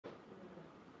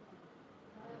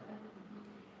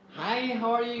Hi,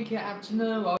 how are you? Good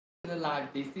afternoon. Welcome to the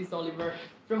live. This is Oliver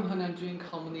from Henan Dream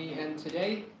Company, and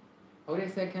today, hold a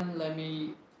second, let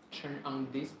me turn on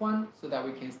this one so that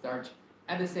we can start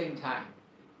at the same time.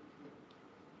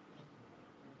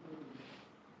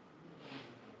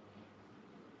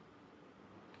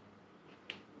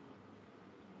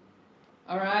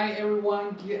 Alright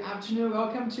everyone, good afternoon.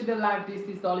 Welcome to the live. This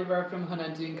is Oliver from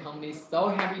Henan Dream Company. So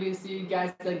happy to see you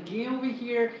guys again over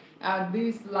here at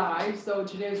this live. So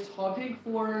today's topic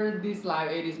for this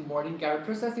live, it is modern Gary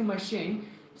processing machine.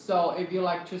 So if you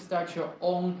like to start your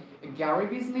own Gary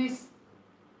business,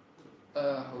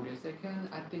 hold a second.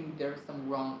 I think there's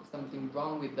something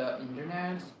wrong with the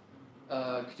internet.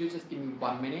 Could you just give me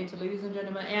 1 minute, ladies and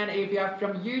gentlemen? And if you are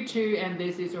from YouTube and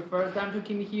this is your first time to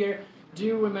come here,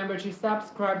 do remember to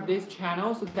subscribe this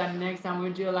channel so that next time we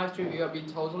do a live stream, you'll be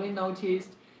totally noticed.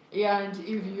 And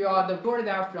if you are the board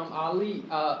that from Ali,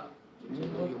 这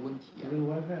个有问题啊。这个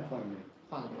WiFi 换了没？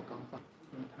换了，我刚换。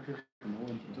它是什么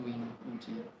问题？读音误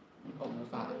机，无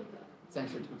法暂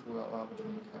时突出了，我要重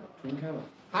新开。重新开吧。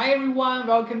Hi everyone,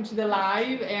 welcome to the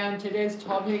live, and today's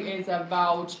topic is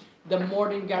about the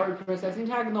modern Gary processing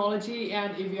technology.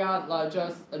 And if you are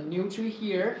just new to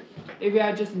here, if you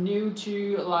are just new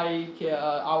to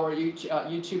our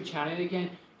YouTube channel, you can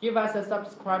give us a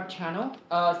subscribe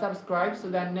so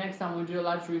that next time we do a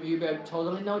live stream, you'll be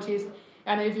totally noticed.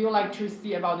 And if you like to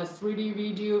see about the 3D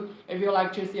video, if you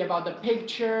like to see about the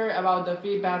picture, about the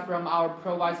feedback from our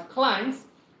provider clients,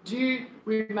 do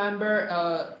remember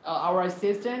our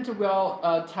assistant will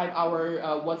type our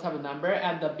WhatsApp number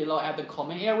below at the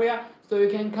comment area, so you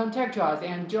can contact us.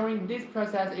 And during this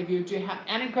process, if you do have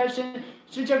any question,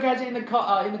 shoot your question in the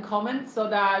comments so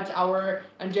that our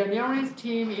engineering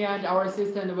team and our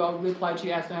assistant will reply to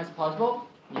you as soon as possible.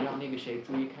 你让那个谁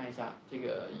注意看一下这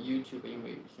个 YouTube， 因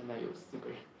为现在有4个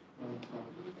人。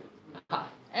好。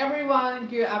Everyone,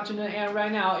 good afternoon. And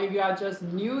right now, if you are just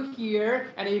new here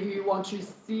and if you want to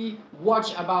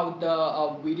watch about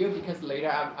the video, because later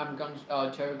I'm going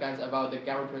to tell you guys about the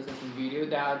Gary processing video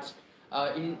that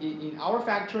in our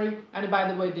factory. And by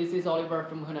the way, this is Oliver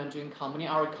from Henan Dream Company.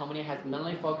 Our company has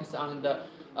mainly focused on the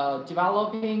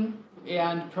developing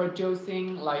and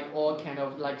producing all kind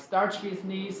of starch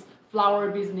business,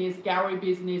 flour business, Gary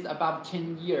business, about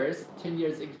 10 years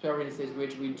experiences,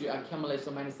 which we do accumulate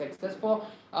so many successful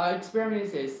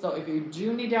experiences. So if you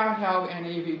do need our help and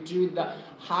if you do the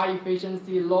high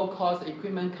efficiency, low cost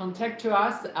equipment, contact to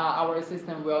us. Our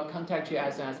assistant will contact you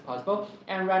as soon as possible.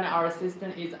 And right now our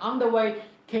assistant is on the way,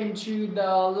 came to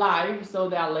the live, so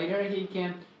that later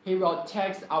he will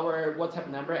text our WhatsApp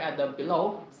number at the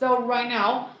below. So right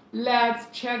now, let's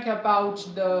check about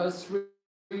the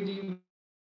 3D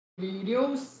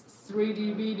videos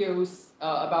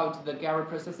about the Gary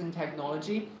processing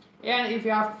technology. And if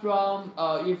you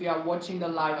are watching the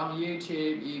live on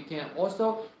YouTube, you can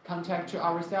also contact to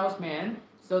our salesman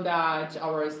so that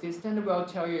our assistant will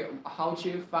tell you how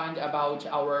to find about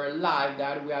our live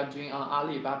that we are doing on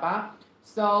Alibaba.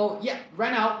 So yeah,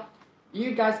 right now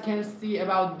you guys can see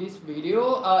about this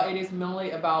video. It is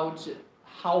mainly about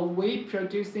how we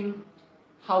producing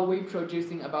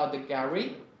about the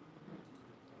Gary.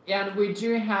 And we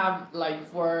do have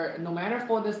for no matter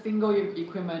for the single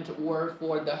equipment or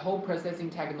for the whole processing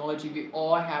technology, we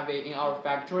all have it in our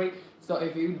factory. So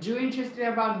if you do interested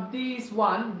about this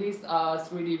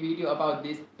 3D video about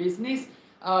this business,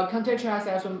 contact us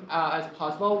as soon as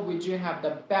possible. We do have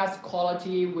the best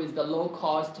quality with the low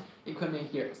cost equipment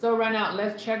here. So right now,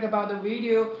 let's check about the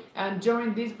video. And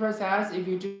during this process, if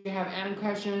you do have any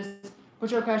questions,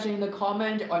 put your question in the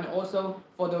comment, and also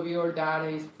for the viewer that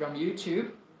is from YouTube.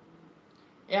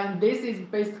 And this is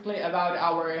basically about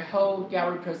our whole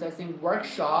Gary processing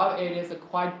workshop. It is a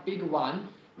quite big one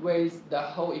with the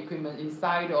whole equipment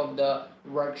inside of the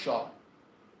workshop.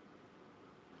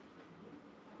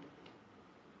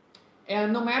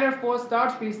 And no matter for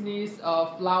starch business,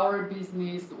 flour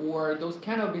business, or those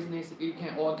kind of business, you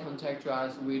can all contact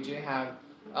us. We do have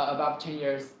about 10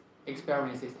 years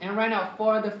experiences. And right now,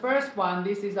 for the first one,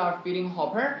 this is our feeding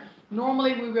hopper.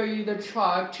 Normally, we will use the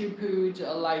truck to put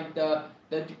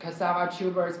the cassava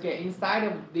tubers get inside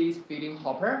of this feeding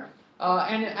hopper.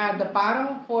 And at the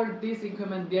bottom for this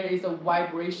equipment, there is a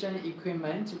vibration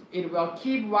equipment. It will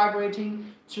keep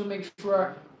vibrating to make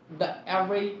sure that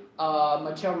every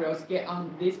materials get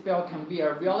on this belt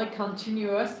conveyor really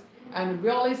continuous and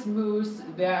really smooth,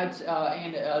 that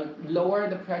and lower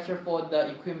the pressure for the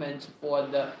equipment for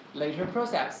the later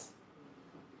process.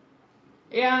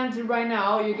 And right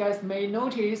now, you guys may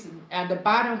notice at the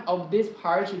bottom of this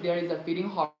part, there is a feeding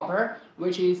hopper,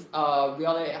 which is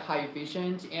really high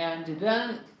efficient. And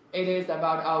then it is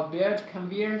about our billet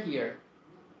conveyor here.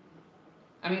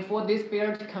 I mean, for this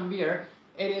billet conveyor,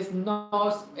 it is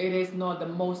not the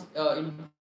most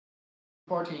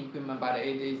important equipment, but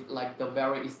it is like the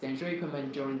very essential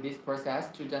equipment during this process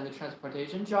to done the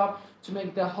transportation job to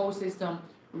make the whole system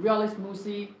really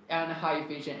smoothly and high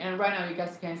efficient. And right now you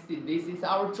guys can see this is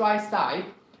our dry side.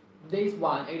 This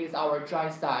one, it is our dry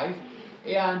side.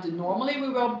 And normally we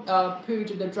will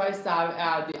put the dry side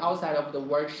at the outside of the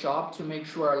workshop to make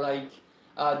sure like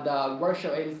the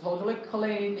workshop is totally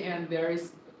clean and there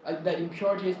is the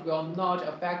impurities will not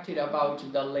affect it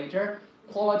about the later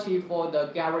quality for the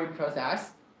gallery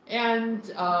process. And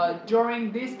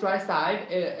during this dry side,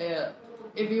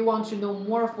 if you want to know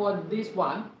more for this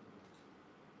one,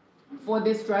 for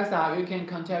this dry side, you can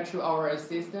contact to our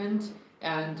assistant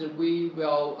and we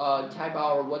will type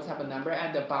our WhatsApp number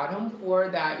at the bottom. For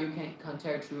that, you can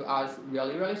contact to us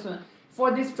really soon.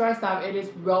 For this dry side, it is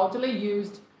widely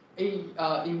used in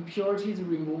impurities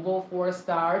removal for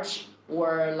starch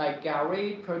or like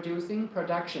gallery producing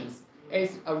productions.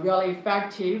 It's really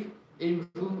effective in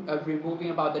removing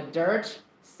about the dirt,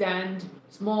 sand,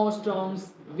 small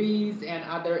stones, weeds, and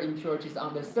other impurities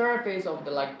on the surface of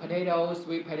the like potato,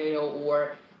 sweet potato,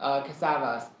 or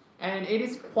cassavas. And it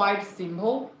is quite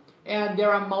simple. And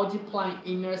there are multiplying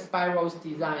inner spirals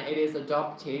design. It is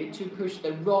adopted to push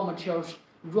the raw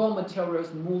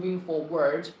materials moving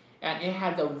forward, and it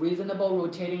has a reasonable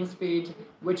rotating speed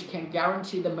which can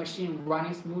guarantee the machine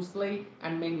running smoothly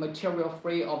and make material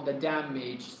free of the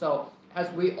damage. So as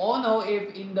we all know,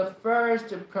 if in the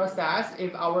first process,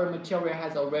 if our material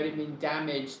has already been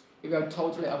damaged, it will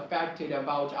totally affected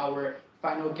about our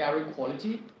final gallery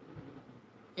quality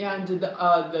and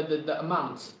the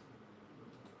amount.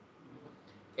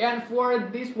 And for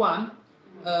this one,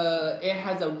 it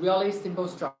has a really simple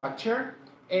structure.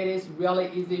 It is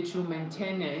really easy to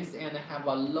maintain and have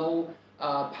a low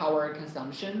power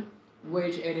consumption,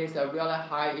 which it is a really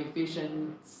high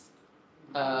efficient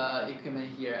equipment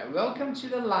here. Welcome to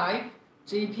the live,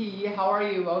 JP. How are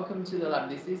you? Welcome to the live.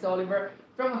 This is Oliver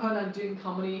from Henan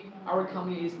Company. Our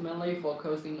company is mainly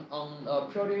focusing on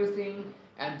producing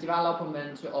and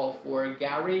development of for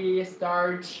gallery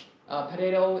starch,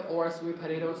 potato or sweet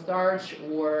potato starch,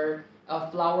 or a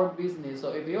flour business. So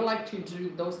if you like to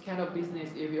do those kind of business,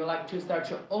 if you like to start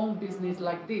your own business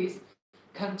like this,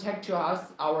 contact to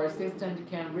us. Our assistant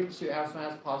can reach you as soon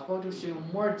as possible to show you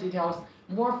more details,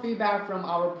 more feedback from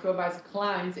our provides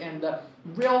clients, and the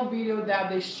real video that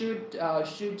they should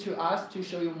shoot to us to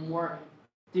show you more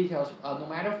details. No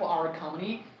matter for our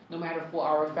company, no matter for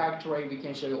our factory, we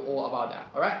can show you all about that.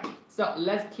 All right. So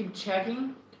let's keep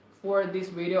checking for this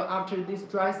video after this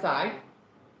dry side.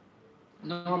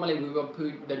 Normally we will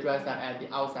put the dry side at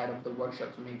the outside of the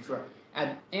workshop to make sure.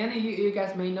 And you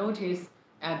guys may notice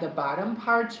at the bottom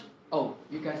part, oh,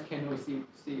 you guys can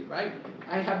see, right?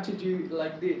 I have to do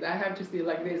like this. I have to see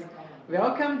like this.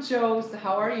 Welcome, Joes.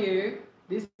 How are you?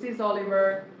 This is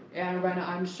Oliver, and right now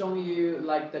I'm showing you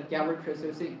like the gallery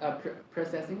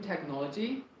processing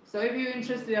technology. So if you're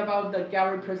interested about the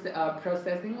gallery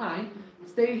processing line,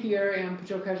 stay here and put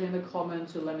your question in the comment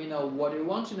to let me know what you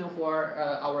want to know for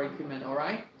our equipment. All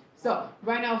right. So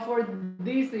right now for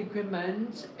this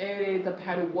equipment, it is a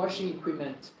paddle washing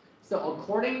equipment. So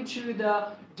according to the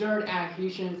dirt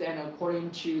adhesions and according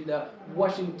to the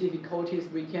washing difficulties,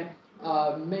 we can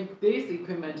make this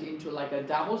equipment into like a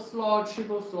double slot,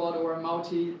 triple slot, or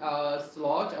multi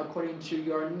slot according to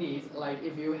your needs. Like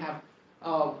if you have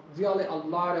really a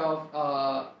lot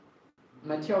of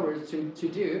materials to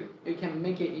do, you can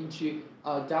make it into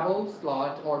a double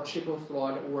slot or triple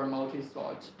slot or multi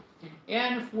slot.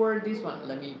 And for this one,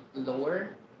 let me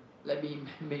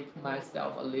make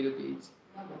myself a little bit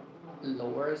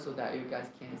lower so that you guys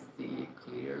can see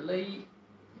clearly.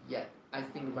 Yeah, I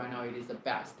think right now it is the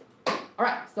best.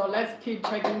 Alright, so let's keep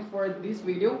checking for this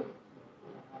video.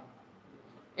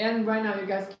 And right now you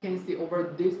guys can see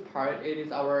over this part, it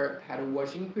is our paddle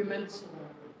washing equipment.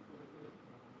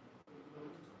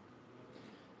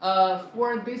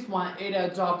 For this one, it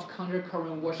adopts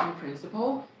counter-current washing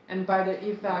principle, and by the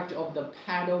effect of the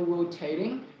paddle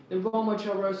rotating, the raw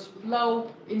materials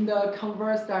flow in the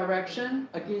converse direction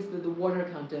against the water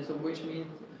content, so which means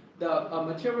the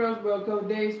materials will go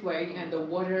this way and the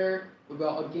water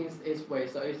will against its way.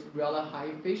 So it's really high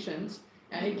efficient,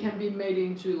 and it can be made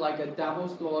into like a double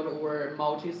slot or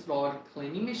multi-slot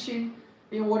cleaning machine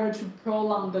in order to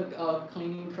prolong the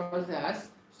cleaning process.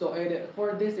 So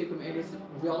for this equipment, it is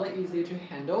really easy to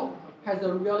handle, has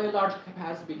a really large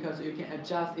capacity because you can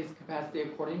adjust its capacity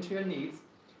according to your needs.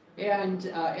 and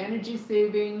energy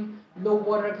saving, low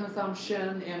water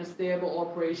consumption, and stable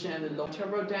operation and low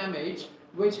material damage,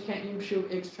 which can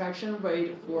improve extraction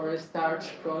rate for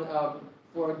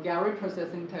for Gary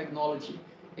processing technology.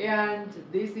 And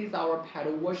this is our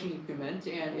paddle washing equipment.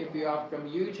 And if you are from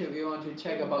YouTube, you want to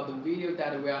check about the video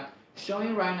that we are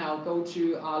showing right now, go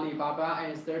to Alibaba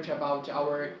and search about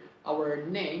our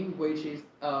name, which is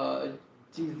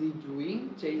JZ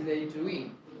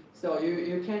Doing. So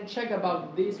you can check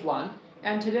about this one.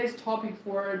 And today's topic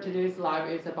for today's live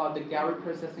is about the Gary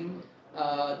processing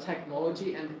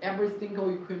technology and every single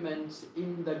equipment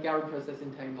in the Gary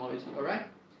processing technology. All right.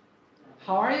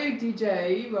 How are you,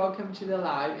 DJ? Welcome to the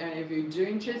live. And if you're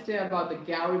interested about the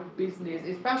Gary business,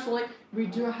 especially we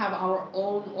do have our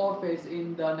own office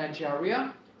in the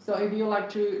Nigeria. So if you like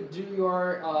to do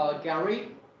your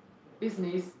Gary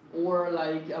business or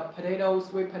like a potato,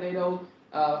 sweet potato,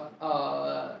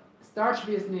 starch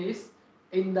business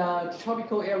in the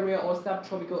tropical area or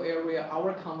subtropical area,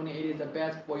 our company it is the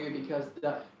best for you because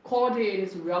the quality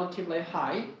is relatively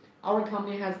high. Our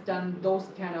company has done those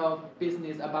kind of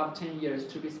business about 10 years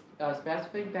to be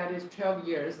specific, that is 12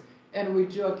 years, and we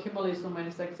do accumulate so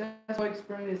many successful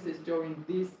experiences during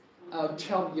these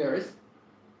 12 years,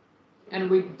 and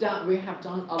we have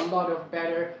done a lot of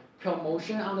better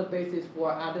promotion on the basis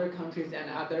for other countries and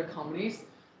other companies,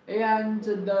 and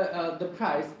the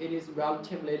price it is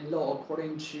relatively low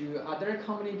according to other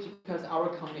companies because our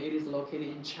company it is located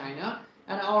in China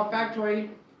and our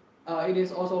factory it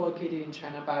is also located in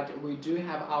China, but we do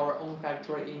have our own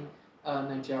factory in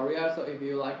Nigeria. So if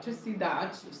you like to see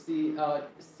that, see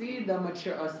the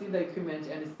material, see the equipment,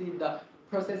 and see the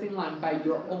processing line by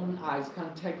your own eyes,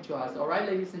 contact to us. All right,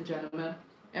 ladies and gentlemen.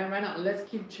 And right now, let's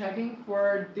keep checking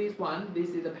for this one.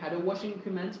 This is a paddle washing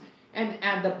equipment, and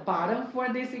at the bottom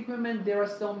for this equipment, there are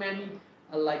so many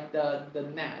like the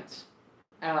net.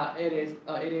 It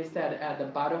is set at the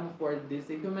bottom for this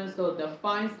equipment, so the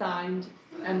fine sand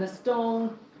and the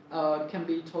stone can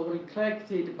be totally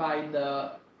collected by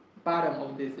the bottom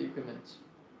of this equipment.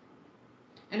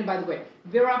 And by the way,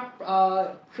 there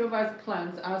are previous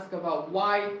clients ask about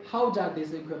how does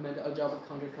this equipment adopt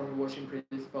counter current washing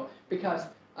principle? Because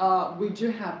we do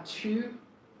have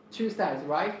two sides,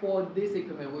 right? For this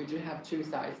equipment, we do have two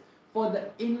sides. For the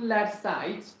inlet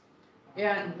side,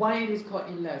 and one it is called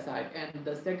inlet side, and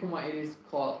the second one it is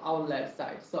called outlet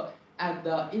side. So at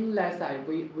the inlet side,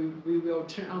 we will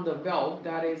turn on the valve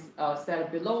that is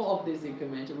set below of this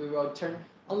equipment. We will turn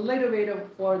a little bit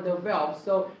for the valve,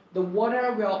 so the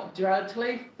water will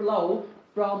directly flow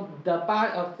from the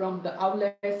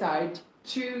outlet side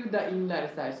to the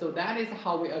inlet side. So that is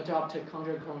how we adopt a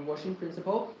counter current washing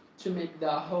principle to make the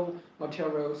whole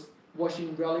materials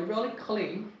washing really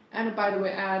clean. And by the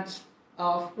way,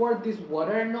 for this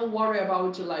water, no worry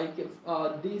about like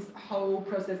this whole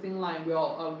processing line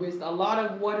will with a lot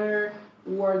of water,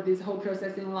 or this whole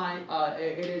processing line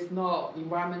it is not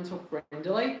environmental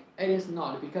friendly. It is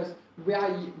not, because we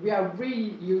are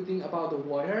reusing about the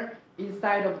water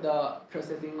inside of the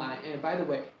processing line. And by the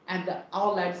way, at the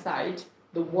outlet side,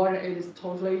 the water it is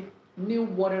totally new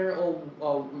water,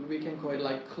 or we can call it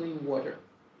like clean water,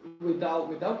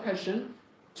 without question,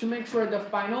 to make sure the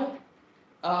final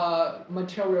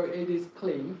material it is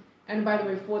clean. And by the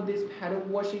way, for this paddle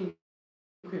washing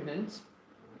equipment,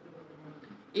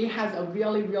 it has a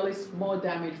really small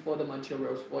damage for the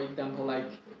materials. For example,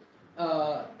 like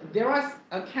there are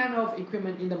a kind of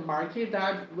equipment in the market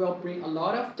that will bring a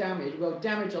lot of damage, will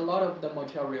damage a lot of the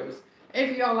materials.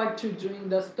 If you are like to doing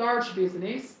the starch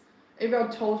business, it will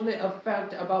totally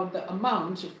affect about the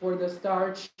amount for the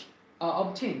starch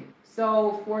obtained.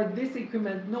 So for this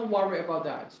equipment, no worry about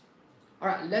that.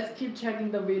 Alright, let's keep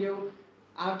checking the video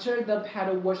after the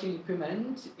paddle washing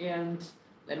equipment, and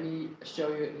let me show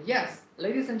you. Yes,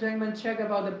 ladies and gentlemen, check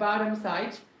about the bottom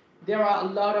side. There are a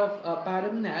lot of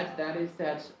bottom net that is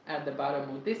set at the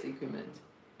bottom of this equipment.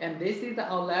 And this is the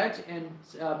outlet, and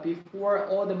before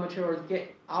all the materials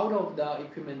get out of the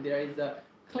equipment, there is a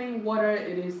clean water.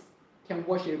 Can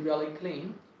wash it really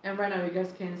clean. And right now you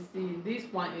guys can see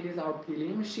this one, it is our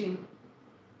peeling machine.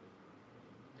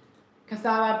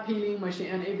 Cassava peeling machine.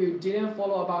 And if you didn't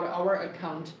follow about our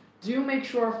account, do make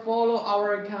sure follow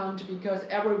our account, because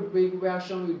every week we are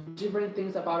showing you different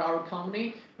things about our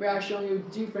company. We are showing you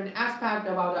different aspects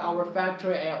about our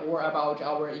factory or about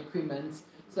our equipment.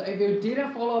 So if you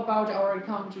didn't follow about our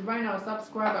account right now,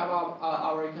 subscribe about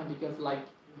our account, because like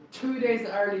 2 days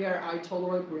earlier I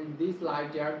totally bring this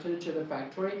live directly to the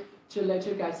factory to let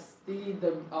you guys see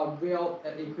the real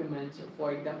equipment.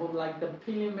 For example, like the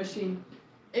peeling machine.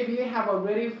 if you have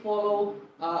already followed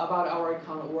about our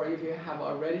account, or if you have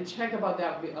already checked about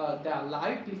that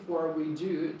live before we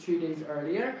do 2 days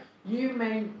earlier, you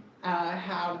may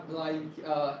have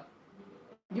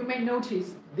you may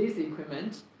notice this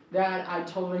equipment that I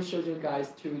totally showed you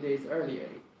guys 2 days earlier.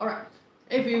 Alright,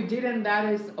 if you didn't,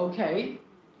 that is okay.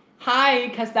 Hi,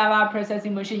 Cassava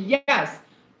processing machine. Yes,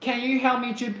 can you help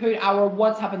me to put our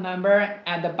WhatsApp number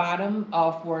at the bottom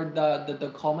for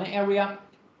the comment area?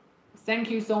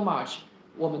 Thank you so much.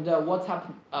 我们的 WhatsApp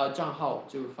账号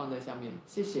就放在下面，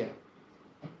谢谢。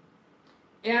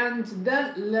And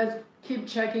then let's keep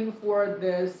checking for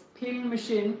this peeling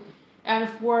machine. And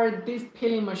for this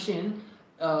peeling machine,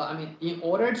 in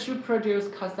order to produce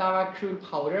cassava crude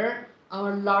powder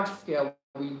on a large scale,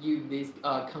 we use this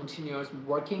continuous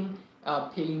working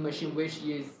peeling machine, which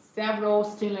uses several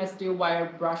stainless steel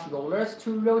wire brush rollers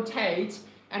to rotate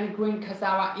and grind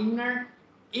cassava inner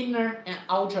and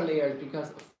outer layers,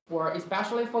 because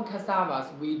especially for cassavas,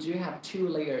 we do have 2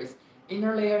 layers,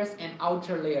 inner layers and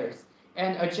outer layers,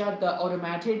 and adjust the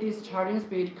automatic discharging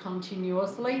speed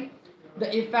continuously. The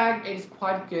effect is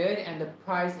quite good, and the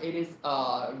price it is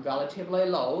relatively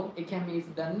low. It can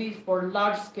meet the need for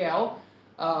large scale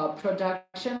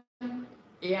production,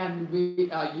 and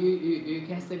you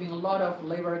can saving a lot of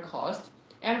labor cost.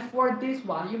 And for this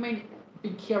one, you may be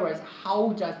curious,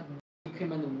 how does the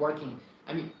equipment working?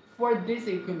 For this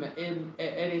equipment,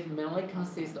 it is mainly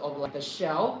consists of like the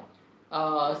shell,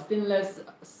 stainless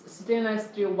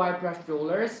steel wire brush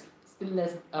rollers,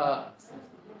 stainless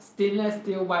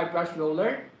steel wire brush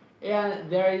roller, and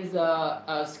there is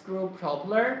a screw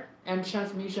propeller and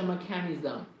transmission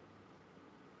mechanism.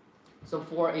 So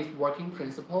for its working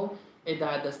principle is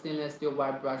that the stainless steel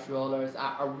wire brush rollers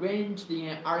are arranged in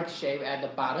an arc shape at the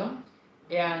bottom,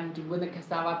 and when the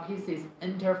cassava pieces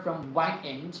enter from one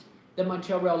end, the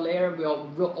material layer will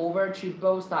roll over to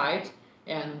both sides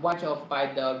and watch off by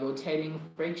the rotating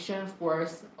friction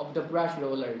force of the brush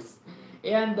rollers.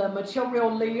 And the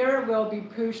material layer will be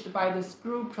pushed by the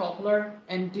screw propeller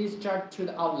and discharged to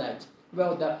the outlet,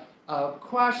 while the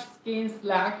crushed skin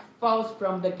slag falls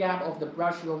from the gap of the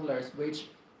brush rollers, which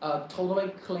totally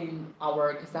clean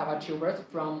our cassava tubers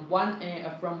from one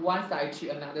side to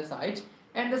another side.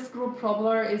 And the screw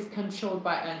propeller is controlled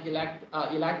by an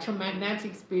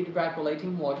electromagnetic speed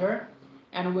regulating motor,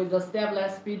 and with a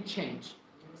stepwise speed change.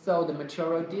 So the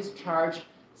material discharge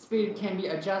speed can be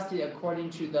adjusted according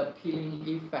to the peeling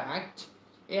effect.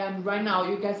 And right now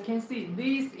you guys can see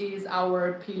this is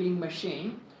our peeling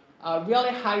machine,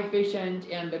 really high efficient,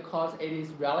 and the cost it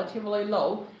is relatively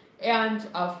low. And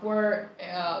for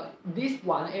this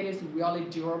one, it is really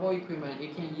durable equipment.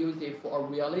 You can use it for a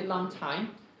really long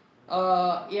time.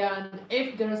 And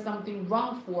if there is something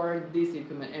wrong for this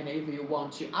equipment, and if you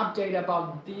want to update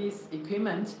about this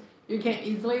equipment, you can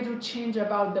easily to change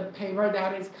about the paper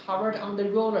that is covered on the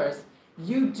rollers.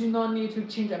 You do not need to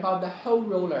change about the whole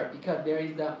roller, because there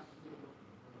is the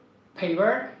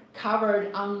paper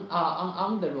covered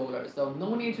on the roller. So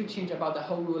no need to change about the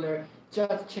whole roller,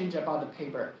 just change about the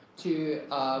paper to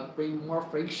bring more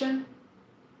friction.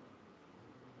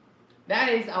 That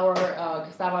is our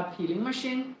cassava peeling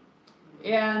machine.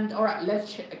 And alright,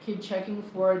 let's keep checking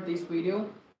for this video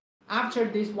after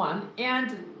this one.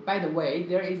 And by the way,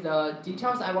 there is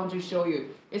details I want to show you,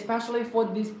 especially for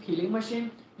this peeling machine.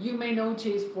 You may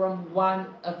notice from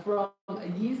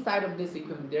inside of this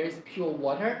equipment there is pure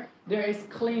water, there is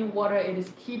clean water. It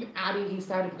is keep adding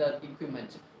inside of the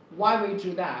equipment. Why we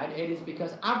do that? It is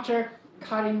because after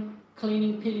cutting,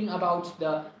 cleaning, peeling about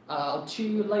the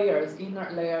 2 layers, inner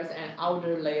layers and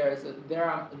outer layers, there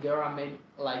are made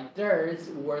like dirt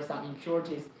or some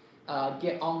impurities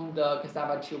get on the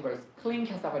cassava tubers, clean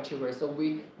cassava tubers. So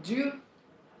we do,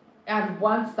 at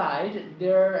one side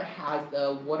there has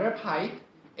a water pipe.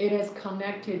 It is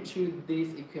connected to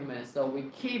this equipment. So we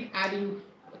keep adding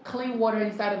clean water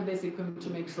inside of this equipment to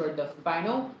make sure the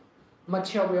final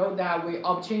material that we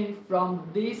obtain from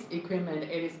this equipment,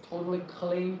 it is totally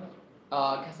clean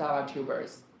cassava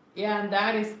tubers. And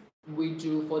that is we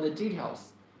do for the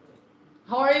details.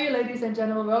 How are you, ladies and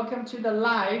gentlemen? Welcome to the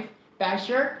live.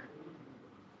 Basher,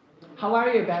 how are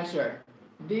you, Basher?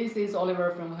 This is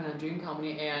Oliver from Henan Dream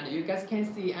Company, and you guys can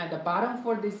see at the bottom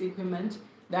for this equipment,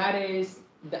 that is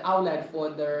the outlet for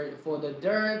the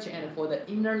dirt and for the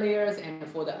inner layers and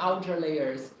for the outer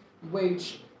layers,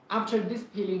 which after this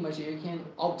peeling machine you can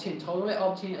totally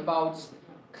obtain about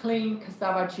clean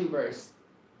cassava tubers.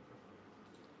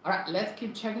 Alright, let's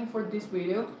keep checking for this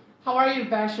video. How are you,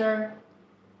 Basher?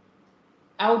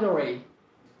 Eldory.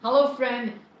 Hello,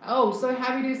 friend. Oh, so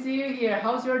happy to see you here.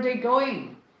 How's your day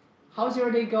going? How's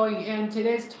your day going? And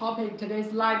today's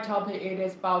live topic, it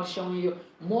is about showing you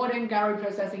modern Gary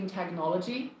processing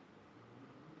technology.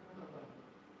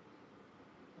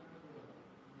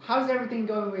 How's everything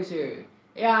going with you?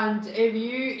 And if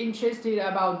you're interested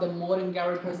about the modern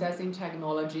Gary processing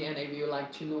technology, and if you like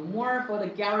to know more for the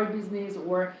Gary business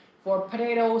or for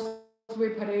potatoes,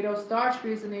 sweet potato starch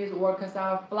business or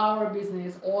cassava flour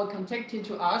business, all contacted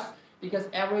to us, because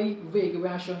every week we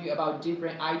are showing you about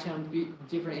different items,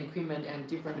 different equipment, and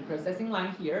different processing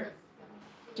line here.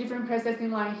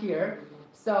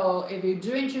 So if you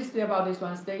do interested about this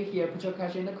one, stay here, put your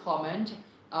question in the comment.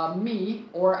 Me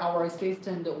or our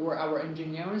assistant or our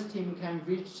engineering team can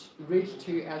reach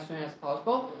to you as soon as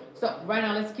possible. So right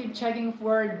now, let's keep checking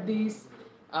for this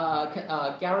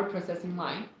Gary processing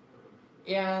line.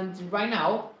 And right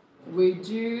now, we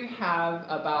do have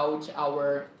about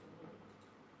our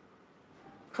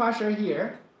crusher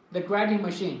here, the grinding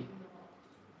machine.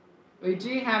 We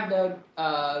do have the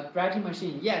grinding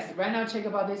machine. Yes, right now check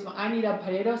about this one. I need a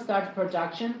potato starch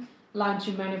production line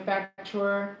to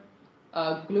manufacture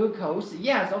glucose.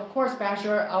 Yes, of course,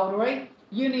 Bachelor Audrey.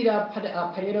 You need a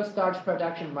potato starch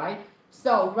production, right?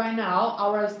 So right now,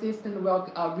 our assistant will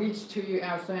reach to you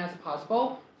as soon as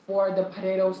possible for the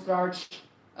potato starch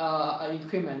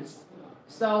equipments.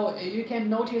 So you can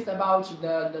notice about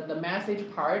the message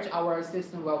part, our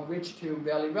assistant will reach to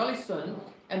really soon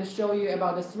and show you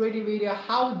about the 3D video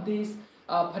how this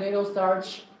potato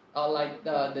starch like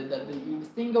the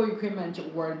single equipment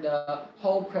or the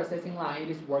whole processing line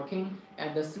is working,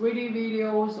 and the 3D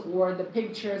videos or the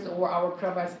pictures or our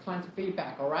previous client's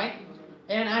feedback, alright?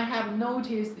 And I have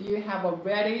noticed you have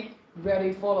already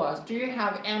follow us. Do you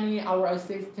have any our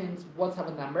assistant's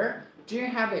WhatsApp number? Do you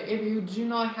have it? If you do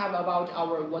not have about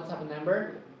our WhatsApp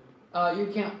number, you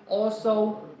can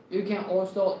also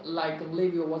like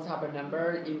leave your WhatsApp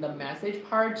number in the message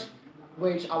part,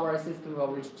 which our assistant will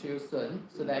reach to you soon,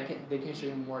 so that they can show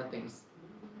you more things.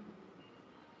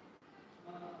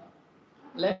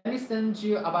 Let me send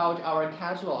you about our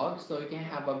catalog, so you can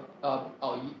have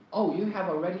you have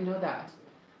already know that.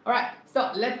 All right,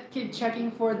 so let's keep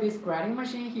checking for this grinding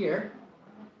machine here.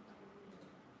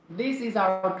 This is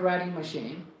our grinding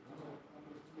machine.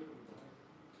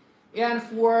 And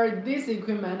for this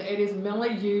equipment, it is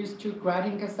mainly used to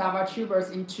grinding cassava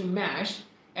tubers into mesh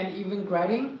and even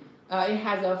grinding. It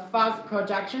has a fast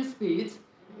production speed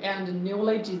and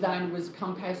newly designed with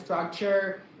compact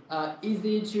structure,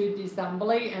 easy to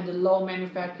disassembly and low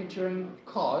manufacturing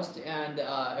cost, and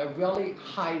a really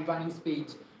high running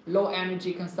speed, low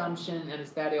energy consumption, and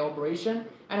steady operation.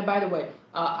 And by the way,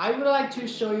 I would like to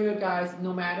show you guys,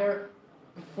 no matter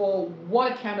for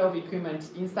what kind of equipment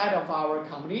inside of our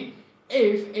company,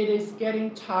 if it is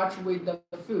getting touch with the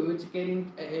food,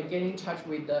 getting touch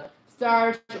with the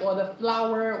starch or the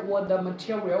flour or the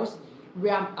materials, we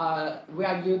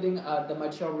are using the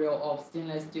material of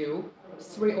stainless steel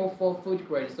 304 food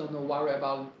grade, so no worry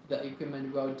about the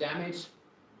equipment will damage.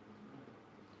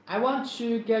 I want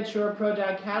to get your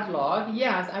product catalog.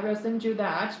 Yes, I will send you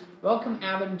that. Welcome,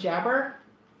 Evan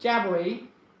Jabbery.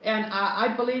 And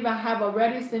I believe I have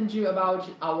already sent you about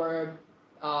our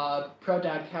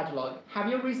product catalog. Have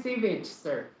you received it,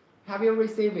 sir? Have you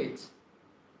received it?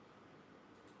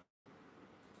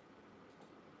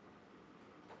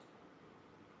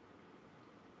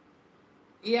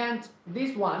 And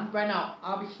this one right now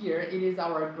up here, it is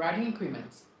our grinding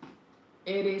equipment.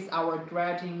 It is our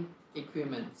grinding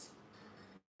equipment.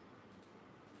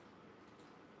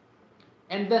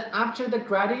 And then after the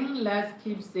grinding, let's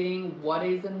keep seeing what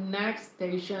is the next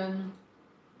station.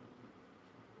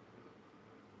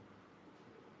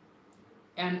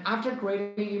 And after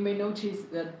grading, you may notice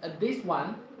that this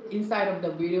one inside of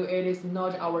the video, it is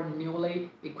not our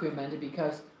newly equipment,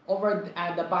 because over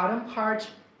at the bottom part,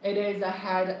 it is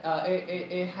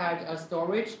it had a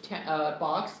storage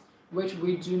box, which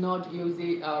we do not use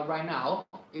it right now.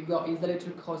 It will easily to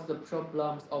cause the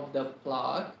problems of the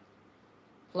plug.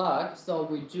 So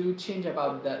we do change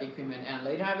about the equipment, and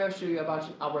later I will show you about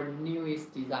our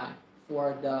newest design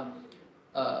for the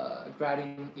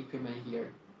grinding equipment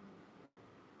here.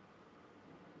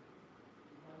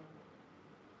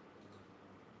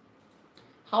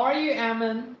 How are you,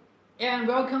 Ammon? And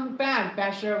welcome back,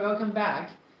 Basher. Welcome back.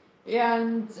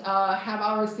 And have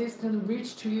our assistant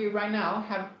reached to you right now?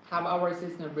 Have our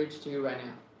assistant reached to you right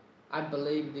now? I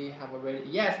believe they have already.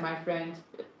 Yes, my friend.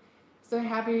 So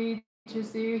happy to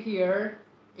see you here.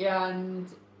 And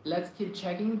let's keep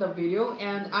checking the video.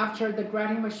 And after the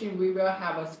grinding machine, we will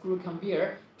have a screw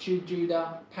conveyor to do the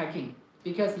packing,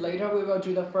 because later we will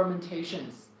do the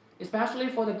fermentations. Especially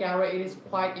for the Gary, it is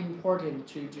quite important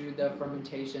to do the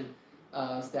fermentation.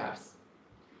 steps.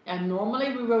 And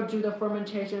normally we will do the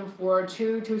fermentation for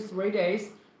 2 to 3 days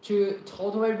to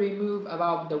totally remove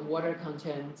about the water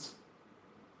content.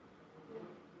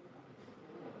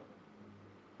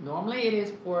 Normally it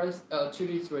is for 2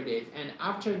 to 3 days, and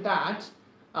after that,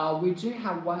 we do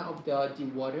have one of the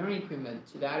dewatering equipment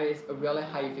that is a really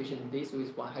high efficient. This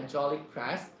is one hydraulic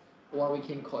press, or we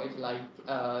can call it like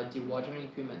dewatering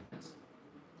equipment.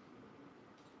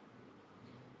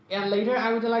 And later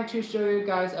I would like to show you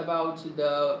guys about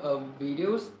the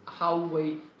videos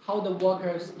how the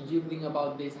workers using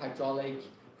about this hydraulic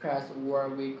press, or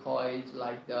we call it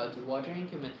like the dewatering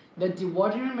equipment. The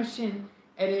dewatering machine,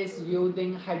 it is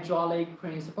using hydraulic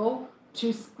principle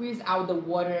to squeeze out the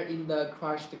water in the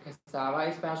crushed cassava,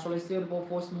 especially suitable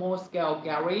for small scale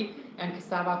gari and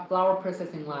cassava flour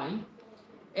processing line.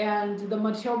 And the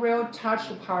material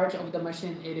touched part of the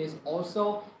machine, it is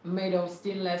also made of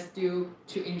stainless steel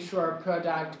to ensure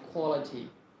product quality.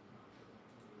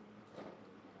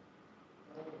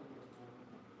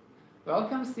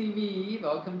 Welcome CV,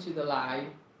 welcome to the live.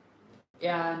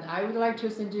 And I would like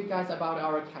to send you guys about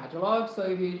our catalog, so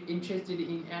if you're interested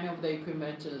in any of the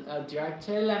equipment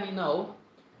directly, let me know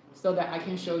so that I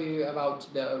can show you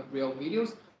about the real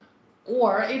videos.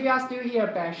 Or if you are still here,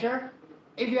 Basher,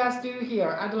 if you are still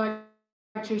here, I'd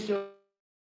like to show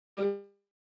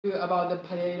you about the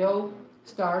potato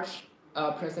starch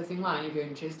processing line if you're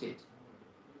interested.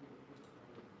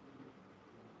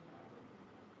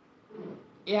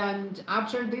 And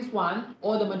after this one,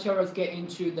 all the materials get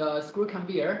into the screw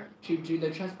conveyor to do the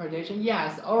transportation.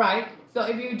 Yes, alright. So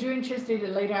if you're interested,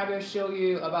 later I will show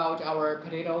you about our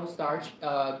potato starch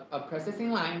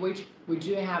processing line, which we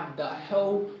do have the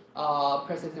whole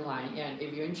processing line. And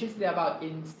if you're interested about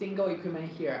in single equipment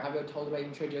here, I will totally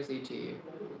introduce it to you.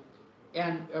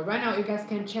 And right now you guys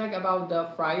can check about the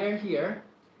fryer here.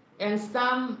 And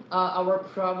some our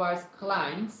previous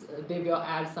clients, they will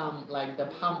add some like the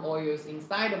palm oils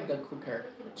inside of the cooker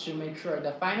to make sure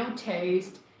the final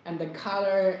taste and the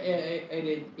color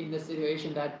it in the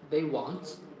situation that they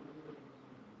want.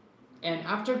 And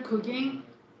after cooking,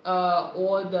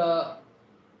 all the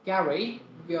gari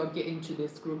will get into the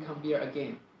screw conveyor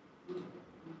again.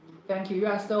 Thank you. You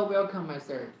are so welcome, my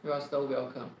sir. You are so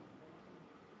welcome.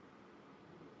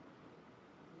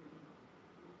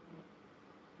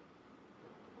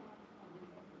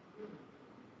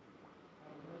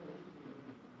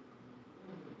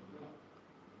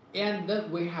 And then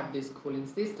we have this cooling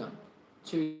system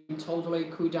to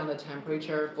totally cool down the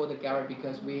temperature for the gari,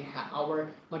 because we have our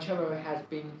material has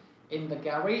been in the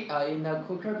gari in the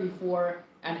cooker before,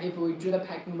 and if we do the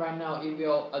packing right now, it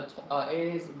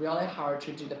is really hard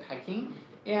to do the packing.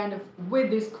 And with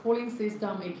this cooling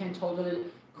system, it can totally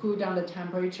cool down the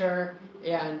temperature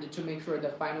and to make sure the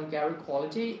final gari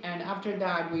quality. And after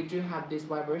that, we do have this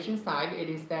vibration side. It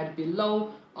is set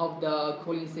below of the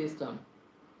cooling system.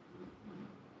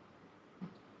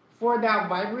 For that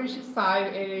vibration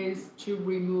side, it is to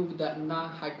remove the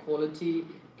non-high quality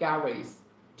garis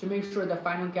to make sure the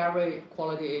final gari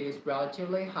quality is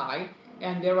relatively high.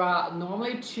 And there are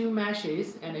normally 2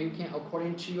 meshes, and you can,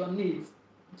 according to your needs,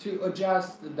 to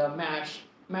adjust the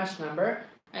mesh number.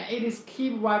 And it is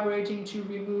keep vibrating to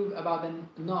remove about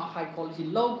the not high quality,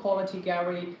 low quality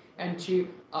gari, and to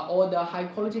all the high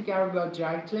quality gari will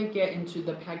directly get into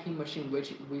the packing machine,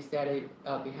 which we set it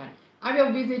behind. I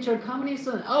will visit your company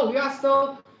soon. Oh, you are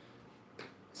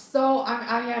so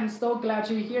I am so glad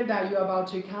to hear that you're about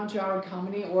to come to our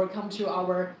company or come to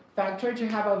our factory to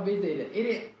have a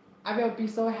visit. I will be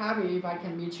so happy if I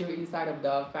can meet you inside of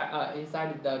the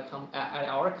at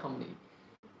our company.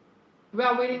 We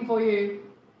are waiting for you.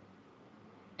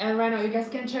 And right now you guys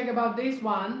can check about this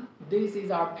one. This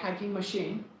is our packing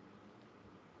machine.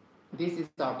 This is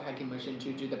our packing machine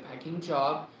to do the packing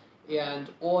job, and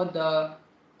all the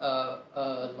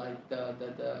like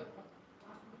the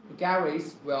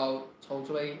garis will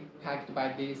totally packed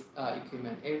by this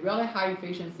equipment. A really high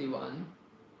efficiency one.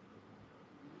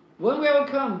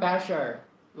 Welcome, Basher.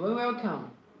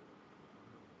 Welcome.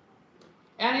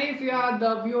 And if you are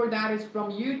the viewer that is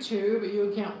from YouTube,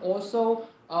 you can also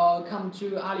come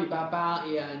to Alibaba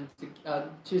and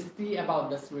to see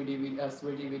about the 3D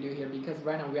video here, because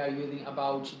right now we are using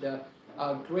about the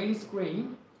green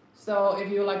screen. So if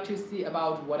you like to see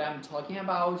about what I'm talking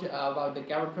about the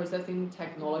gari processing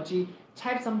technology,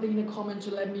 type something in the comment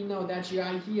to let me know that you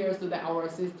are here, so that our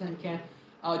assistant can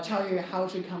tell you how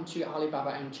to come to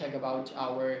Alibaba and check about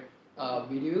our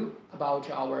video, about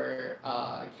our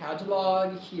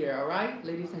catalog here. Alright,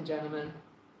 ladies and gentlemen.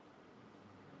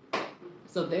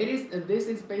 So this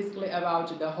is basically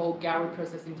about the whole gari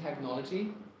processing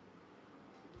technology.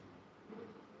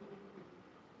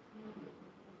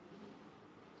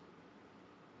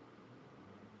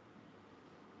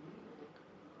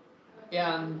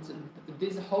 And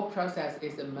this whole process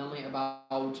is mainly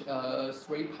about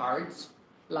three parts,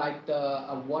 like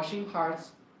the washing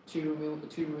parts to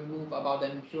remove about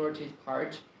the impurities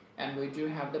part, and we do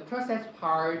have the process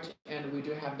part, and we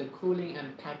do have the cooling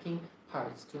and packing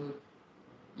parts. To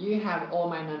you have all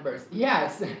my numbers.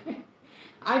 Yes.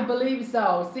 I believe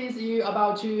so. Since you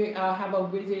about to have a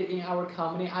visit in our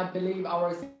company, I believe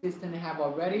our system have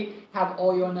already have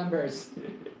all your numbers.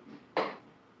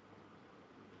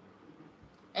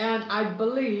 And I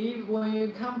believe when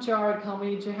you come to our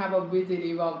company to have a visit,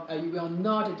 you will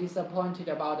not disappointed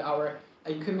about our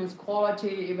equipment's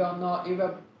quality. You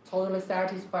will totally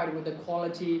satisfied with the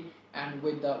quality and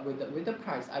with the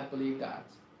price. I believe that.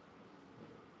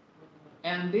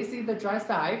 And this is the dry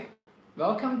side.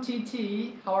 Welcome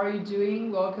TT. How are you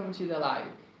doing? Welcome to the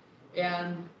live.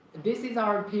 And this is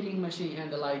our peeling machine.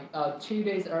 And like 2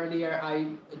 days earlier, I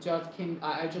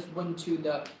just went to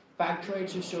the factory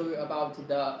to show you about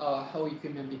the whole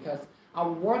equipment, because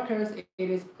our workers it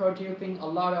is producing a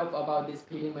lot of about this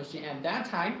peeling machine at that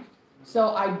time.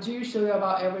 So I do show you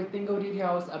about every single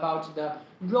details about the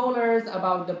rollers,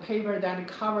 about the paper that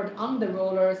covered on the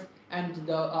rollers, and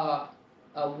the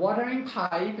watering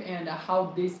pipe, and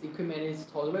how this equipment is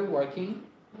totally working.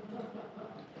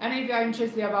 And if you are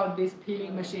interested about this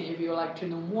peeling machine, if you would like to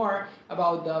know more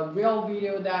about the real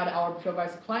video that our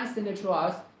previous clients sent to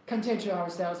us, contact our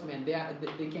salesman.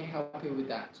 They can help you with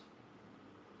that.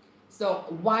 So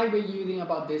why we're using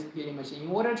about this peeling machine? In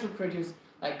order to produce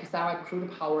like Cassava crude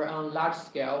power on large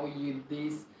scale, we use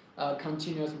this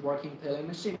continuous working peeling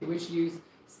machine, which use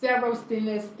several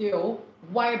stainless steel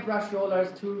wire brush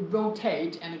rollers to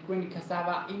rotate and grind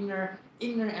cassava inner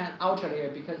and outer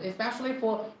layer, because especially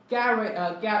for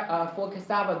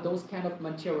cassava, those kind of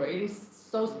material, it is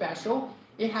so special.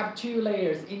 It have two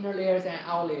layers, inner layers and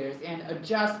outer layers, and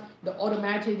adjust the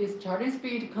automatic discharging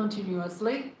speed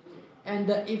continuously, and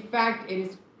the effect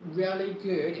is really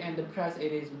good, and the price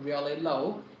it is really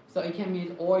low, so it can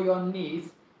meet all your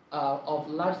needs of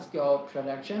large scale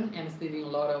production and saving a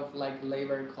lot of like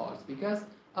labor costs. Because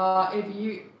if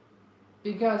you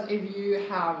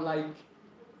have like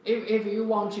if you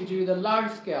want to do the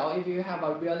large scale, if you have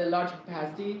a really large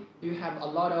capacity, you have a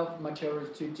lot of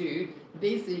materials to do,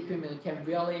 this equipment can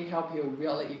really help you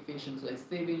really efficiently,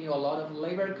 saving you a lot of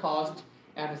labor cost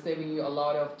and saving you a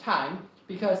lot of time.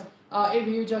 Because if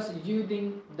you just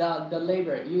using the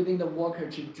labor, using the worker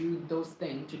to do those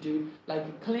things, to do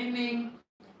like cleaning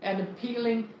and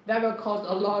peeling, that will cost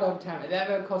a lot of time. That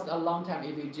will cost a long time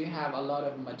if you do have a lot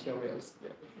of materials.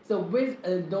 So with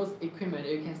those equipment,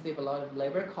 you can save a lot of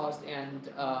labor cost and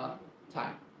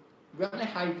time. Really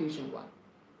high efficient one.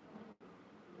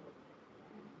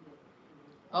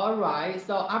 Alright,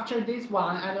 so after this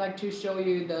one, I'd like to show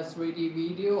you the 3D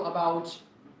video about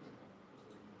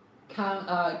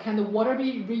can the water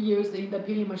be reused in the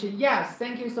peeling machine? Yes,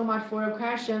 thank you so much for your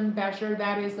question, Basher.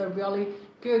 That is a really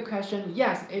good question.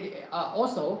 Yes, it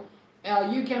also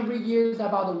you can reuse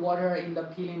about the water in the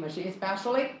peeling machine,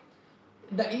 especially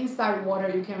the inside water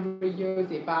you can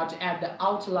reuse it, but at the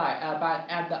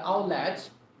outlet,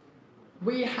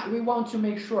 we want to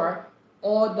make sure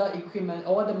all the equipment,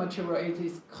 all the material it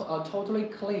is totally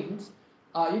cleaned.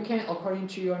 You can, according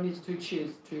to your needs, to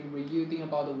choose to reusing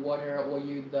about the water or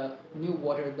use the new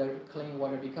water, the clean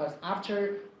water. Because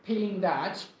after peeling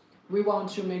that, we want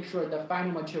to make sure the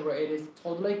final material it is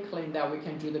totally clean, that we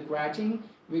can do the grading,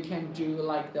 we can do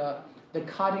like the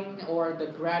cutting or the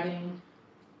grading.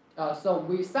 So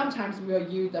we sometimes will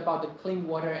use about the clean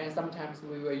water, and sometimes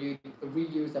we will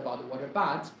reuse about the water.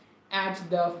 But at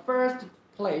the first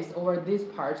place over this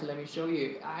part, let me show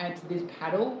you at this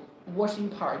paddle washing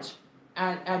part,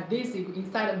 and at this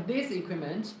inside of this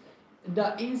equipment,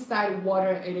 the inside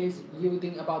water it is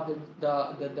using about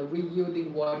the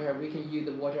reusing water. We can use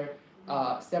the water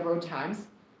several times.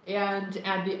 And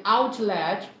at the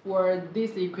outlet for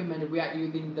this equipment, we are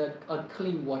using the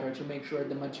clean water to make sure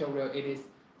the material it is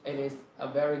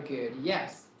very good.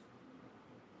 Yes.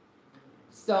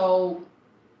 So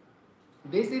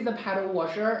this is a paddle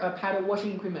washer, a paddle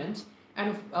washing equipment,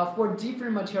 and for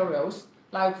different materials,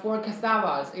 like for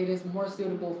cassavas, it is more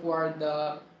suitable for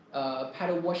the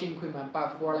paddle washing equipment.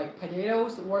 But for like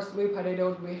potatoes or sweet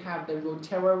potatoes, we have the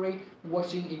rotary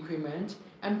washing equipment.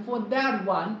 And for that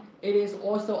one, it is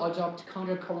also adopt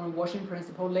counter current washing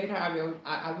principle. Later,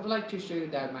 I would like to show you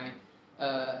that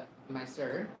my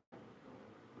sir.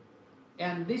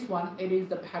 And this one, it is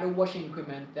the paddle washing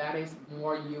equipment that is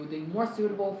more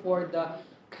suitable for the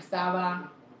cassava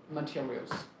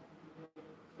materials.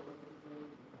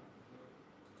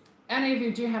 And if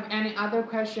you do have any other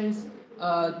questions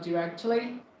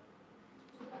directly,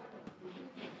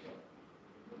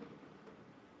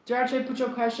 Directly put your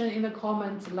question in the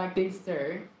comment like this,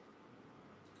 sir.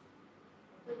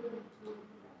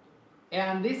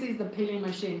 And this is the peeling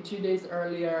machine. 2 days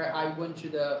earlier, I went to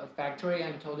the factory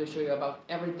and totally show you about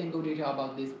every single detail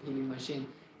about this peeling machine.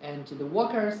 And to the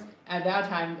workers, at that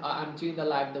time, I'm doing the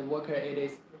live. The worker it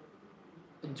is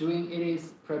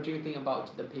projecting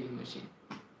about the peeling machine.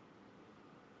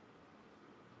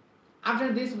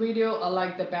 After this video,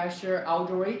 like the bachelor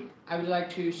outdoor, I would like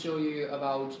to show you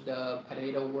about the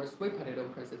potato or sweet potato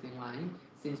processing line,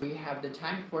 since we have the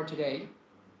time for today.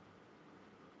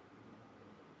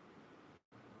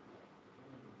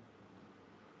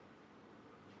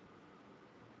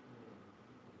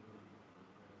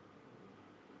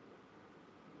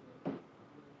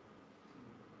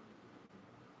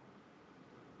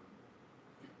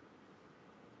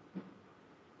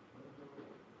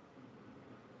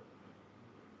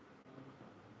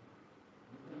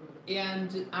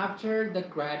 And after the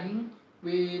grading,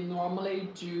 we normally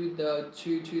do the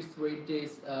 2 to 3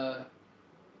 days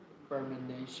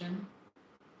fermentation.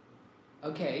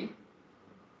 Okay.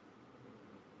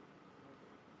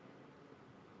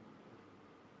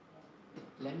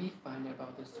 Let me find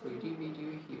about the 3D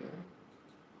video here.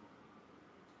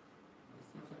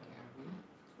 This is a Gary.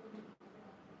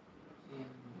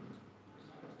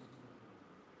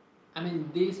 I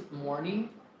mean, this morning,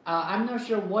 I'm not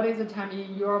sure what is the time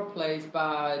in your place,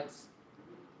 but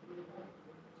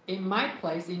in my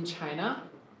place in China,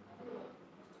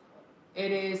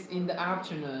 it is in the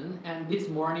afternoon. And this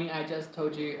morning, I just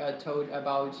told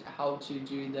about how to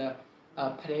do the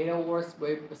potato or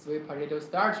sweet potato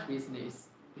starch business.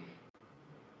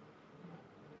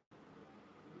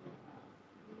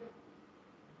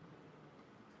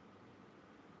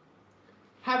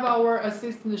 Have our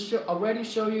assistant already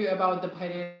show you about the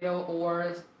potato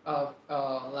or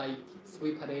like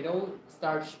sweet potato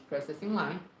starch processing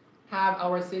line? Have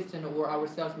our assistant or our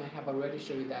salesman have already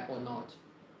show you that or not?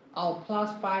 Oh, plus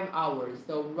 5 hours.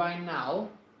 So right now,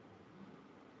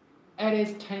 it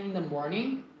is 10 in the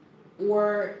morning,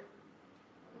 or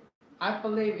I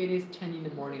believe it is 10 in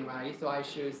the morning, right? So I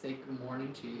should say good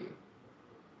morning to you.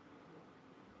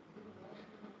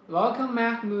 Welcome,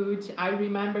 Mahmoud. I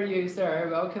remember you, sir.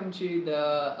 Welcome to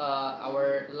the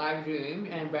our live room.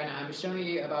 And right now, I'm showing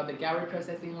you about the Gary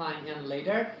processing line. And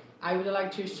later, I would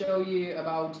like to show you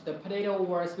about the potato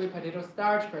or sweet potato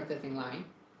starch processing line.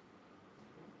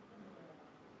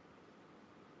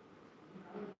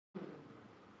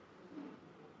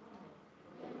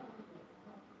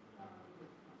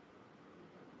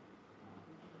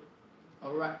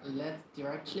 All right, let's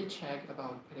directly check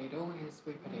about potato and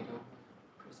sweet potato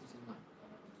processing line.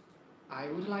 I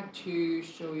would like to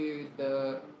show you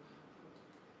the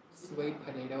sweet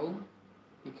potato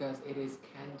because it is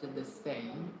kind of the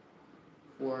same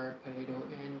for potato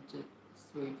and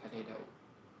sweet potato.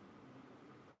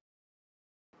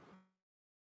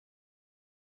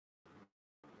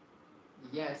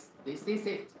 Yes, this is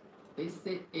it. This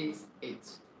is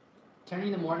it. 10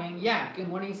 in the morning. Yeah, good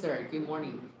morning, sir. Good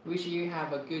morning. Wish you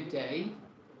have a good day.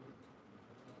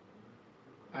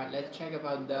 Alright, let's check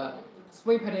about the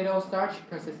sweet potato starch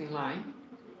processing line.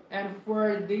 And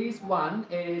for this one,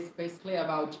 it is basically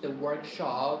about the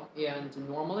workshop, and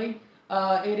normally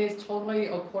it is totally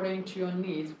according to your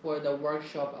needs for the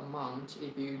workshop amount.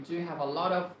 If you do have a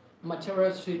lot of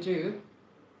materials to do,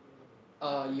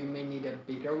 you may need a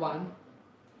bigger one.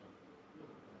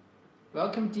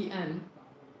 Welcome, DN.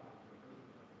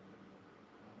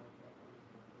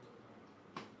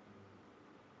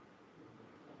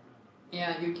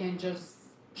 Yeah, you can just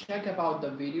check about the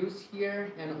videos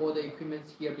here and all the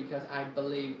equipments here, because I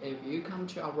believe if you come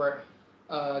to our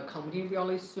company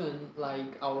really soon,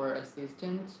 like our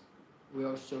assistant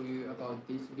will show you about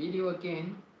this video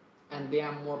again, and they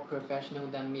are more professional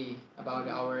than me about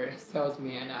our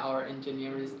salesman and our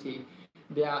engineering team.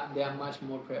 They are much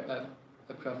more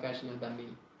professional than me.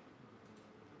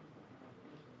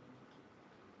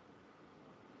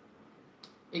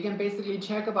 You can basically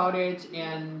check about it,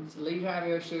 and later I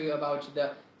will show you about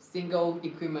the single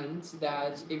equipment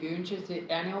that if you're interested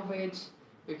in any of it,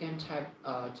 you can type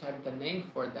the name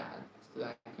for that so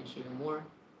that I can show you more.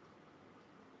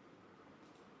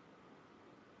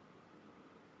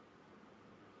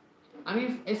 I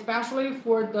mean, especially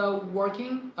for the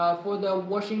for the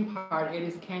washing part, it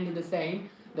is kind of the same.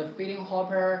 The feeding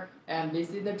hopper and this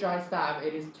is the dry stuff.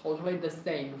 It is totally the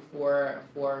same for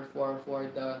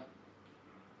the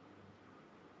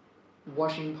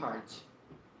washing part.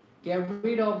 Get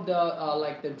rid of the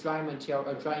like the dry material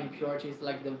or dry impurities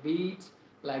like the wheat,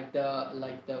 like the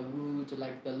wood,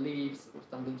 like the leaves or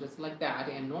something just like that.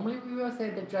 And normally we will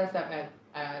set the dry stuff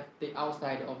at the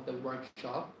outside of the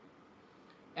workshop.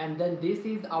 And then this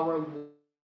is our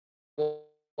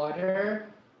water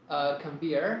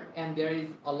conveyor, and there is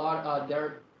a lot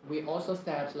there. We also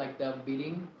set like the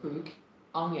beading hook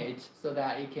on it so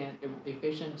that it can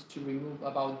efficient to remove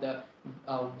about the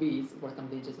weeds or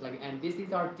something just like. And this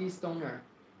is our destoner,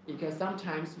 because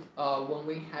sometimes when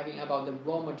we having about the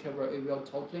raw material, it will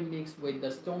totally mix with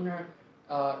the stoner,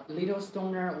 little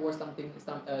stoner or something,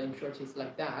 some impurities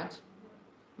like that.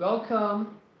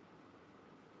 Welcome,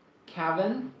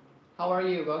 Kevin. How are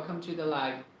you? Welcome to the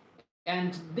live.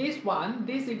 And this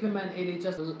equipment, it is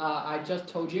just I just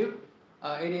told you,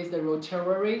 it is the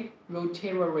rotary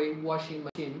washing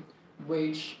machine,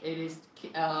 which it is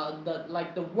the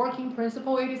like the working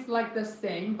principle. It is like the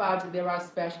same, but there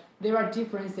are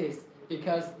differences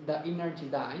because the inner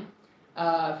design.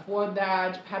 For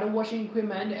that paddle washing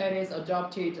equipment, it is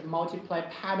adopted multiply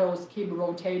paddles, keep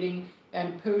rotating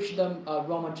and push the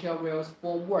raw materials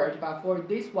forward. But for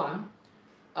this one,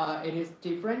 it is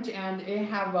different, and it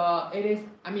have it is,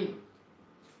 I mean,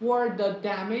 for the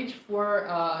damage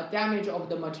of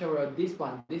the material, this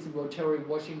rotary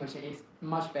washing machine is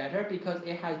much better because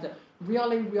it has a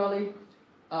really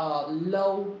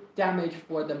low damage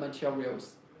for the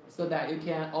materials, so that you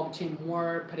can obtain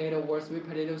more potato or sweet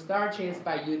potato starches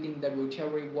by using the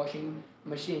rotary washing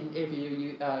machine if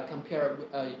you compare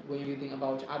when you're using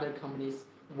about other companies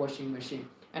washing machine.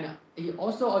 And he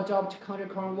also adopt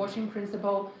counter-current washing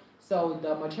principle, so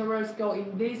the materials go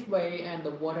in this way and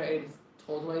the water is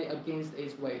totally against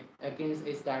its way, against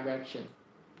its direction.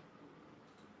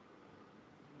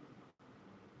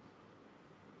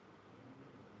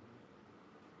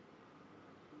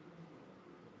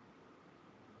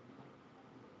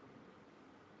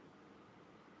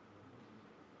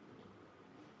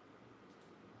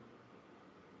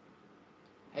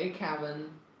 Hey Kevin,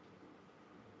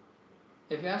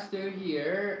 if you're still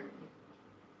here,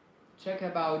 check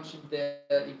about the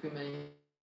equipment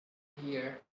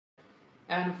here.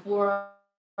 And for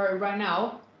right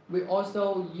now, we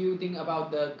also using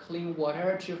about the clean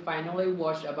water to finally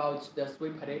wash about the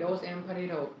sweet potatoes and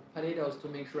potatoes to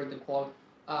make sure the quality.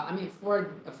 I mean,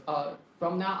 for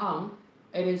from now on,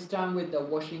 it is done with the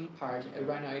washing part.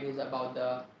 Right now, it is about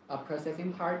the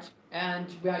processing part, and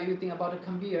we are using about a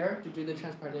conveyor to do the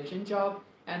transportation job.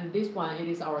 And this one, it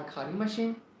is our cutting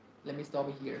machine. Let me stop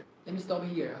here.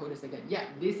 Hold a second. Yeah,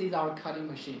 this is our cutting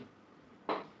machine.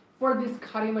 For this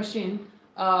cutting machine,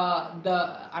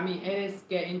 it is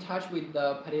get in touch with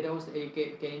the potatoes. It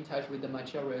get in touch with the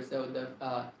material. So the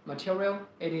material,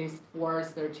 it is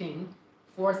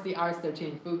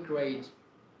 4CR13 food grade.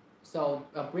 So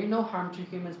bring no harm to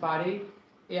human's body,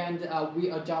 and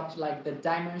we adopt like the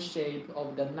diamond shape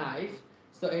of the knife.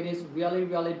 So it is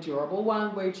really durable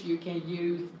one, which you can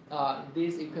use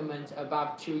this equipment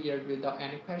above 2 years without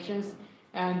any questions.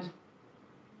 And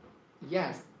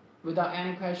yes, without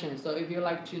any questions. So if you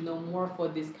like to know more for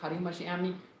this cutting machine, I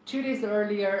mean, 2 days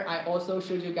earlier, I also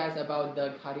showed you guys about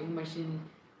the cutting machine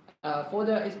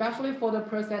especially for the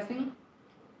processing.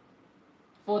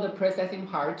 For the processing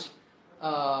part,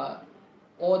 all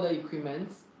the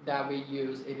equipments that we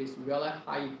use, it is really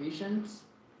high efficient.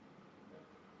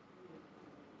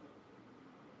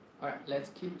 Alright, let's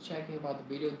keep checking about the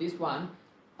video. This one,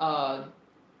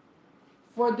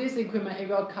 for this equipment, it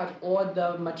will cut all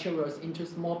the materials into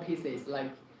small pieces,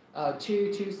 like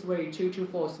 2 to 3, 2 to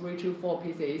 4, 3 to 4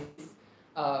 pieces,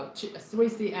 3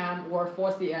 cm or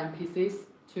 4 cm pieces,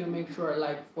 to make sure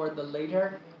like for the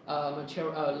later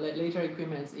later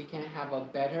equipments, it can have a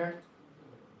better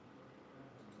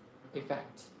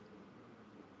effect.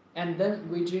 And then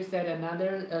we just set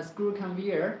another screw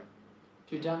conveyor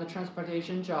to do the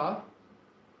transportation job.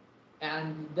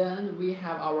 And then we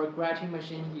have our grinding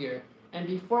machine here. And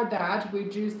before that, we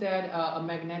just set a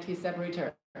magnetic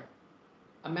separator.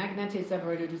 A magnetic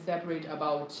separator to separate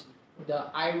about the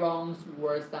irons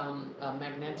or some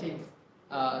magnetic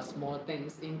small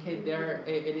things in case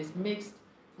it is mixed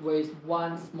with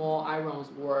one small irons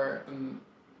or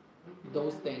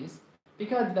those things.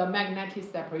 Because the magnetic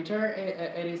separator,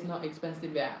 it is not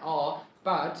expensive at all.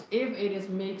 But if it is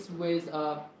mixed with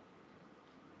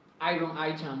iron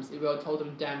items, it will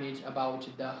totally damage about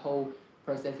the whole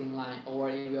processing line, or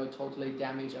it will totally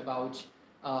damage about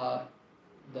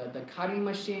the cutting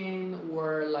machine,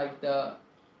 or like the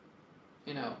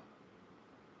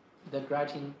the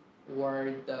grinding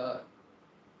or the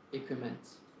equipment.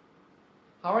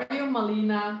 How are you,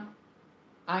 Malina?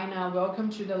 Aina, welcome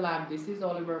to the lab. This is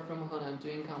Oliver from Henan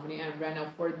doing company, and right now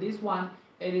for this one,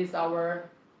 it is our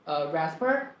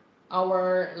rasper.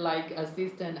 our like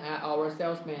assistant and our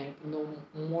salesman know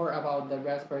more about the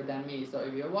Raspberry than me. So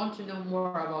if you want to know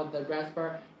more about the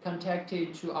Raspberry, contact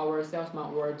it to our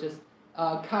salesman or just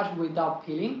cut without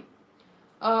peeling.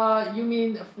 You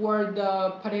mean for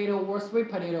the potato or sweet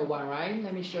potato one, right?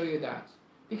 Let me show you that.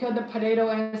 Because the potato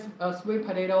and sweet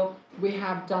potato, we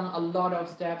have done a lot of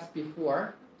steps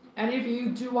before. And if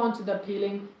you do want the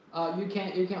peeling, you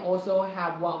can also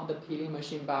have one of the peeling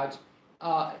machine, but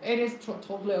it is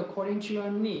totally according to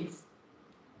your needs.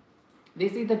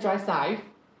 This is the dry side,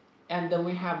 and then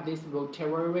we have this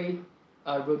rotary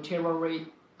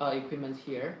equipment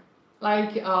here.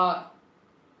 Like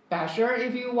Basher,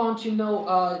 if you want to know,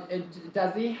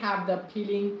 does it have the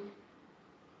peeling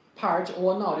part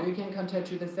or not, you can contact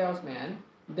to the salesman.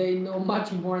 They know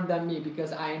much more than me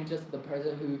because I am just the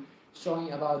person who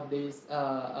showing about this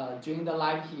during the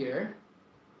live here.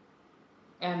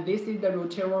 And this is the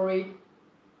rotary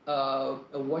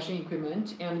washing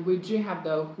equipment, and we do have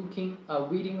the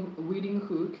weeding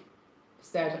hook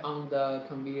set on the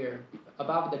conveyor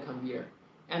above the conveyor,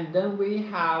 and then we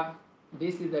have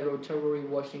this is the rotary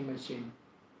washing machine.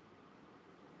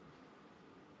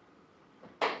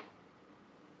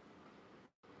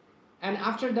 And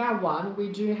after that one, we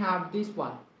do have this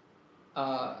one.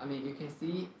 I mean, you can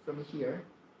see from here.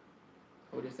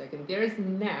 Hold a second. There is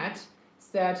net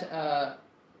set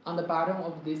on the bottom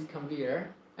of this conveyor.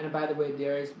 And by the way,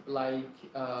 there is like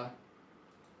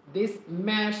this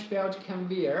mesh belt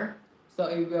conveyor. So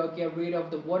it will get rid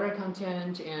of the water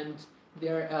content, and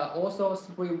there also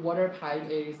spray water pipe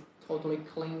is totally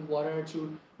clean water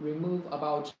to remove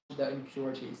about the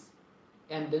impurities.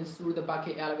 And then through the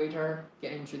bucket elevator,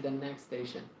 get into the next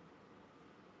station.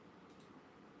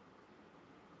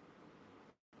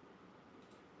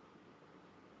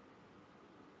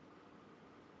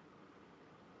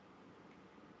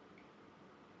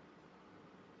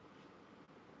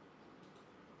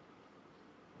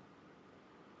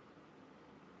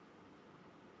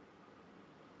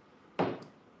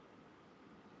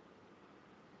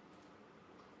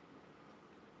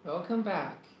 Welcome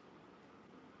back.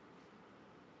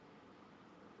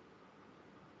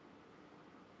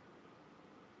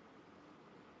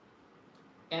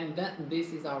 And then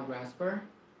this is our Raspberry.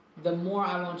 The more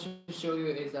I want to show you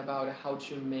is about how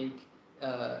to make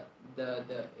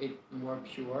it more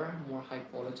pure, more high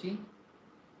quality.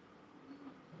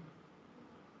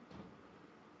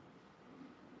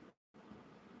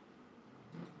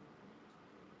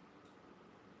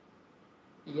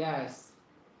 Yes,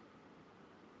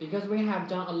 because we have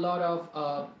done a lot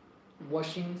of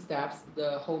washing steps.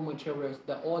 The whole materials,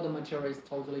 all the material is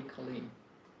totally clean.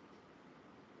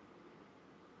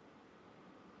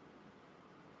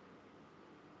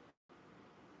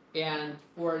 And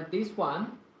for this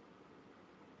one,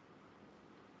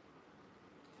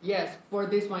 yes, for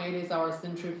this one, it is our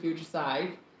centrifuge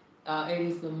side. It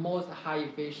is the most high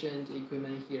efficient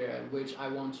equipment here, which I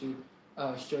want to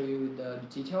show you the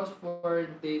details for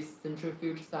this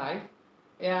centrifuge side.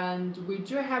 And we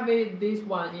do have this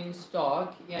one in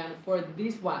stock. And for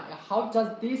this one, how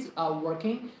does this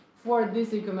working? For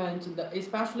this equipment,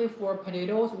 especially for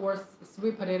potatoes or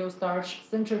sweet potato starch,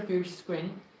 centrifuge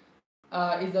screen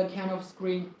is a kind of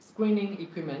screening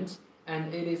equipment,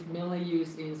 and it is mainly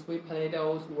used in sweet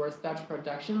potatoes or starch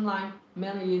production line,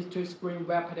 mainly used to screen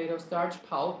wet potato starch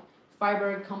pulp,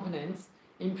 fiber components,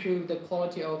 improve the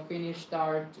quality of finished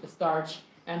starch,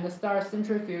 and the starch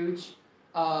centrifuge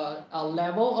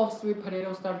level of sweet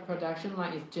potato starch production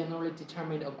line is generally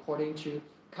determined according to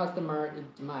customer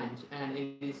demand, and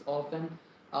it is often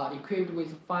equipped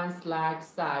with fine slag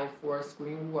side for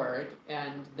screen work.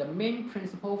 And the main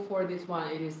principle for this one,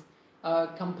 it is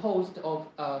composed of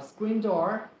screen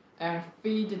door and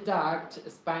feed duct,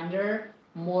 spindle,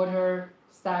 motor,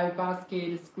 side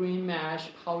basket, screen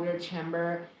mesh, powder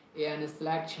chamber, and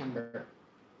slag chamber.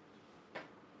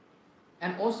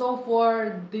 And also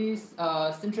for this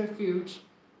centrifuge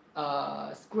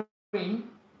screen,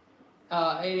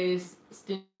 it is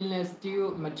stainless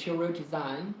steel material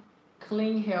design,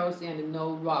 clean, health, and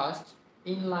no rust,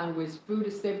 in line with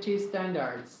food safety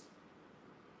standards.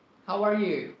 How are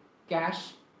you,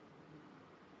 Gash?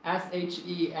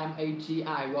 Shemagi.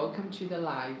 Welcome to the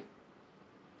live.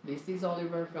 This is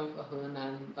Oliver from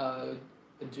Henan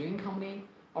Dream Company.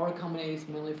 Our company is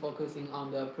mainly focusing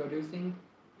on the producing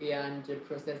and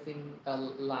processing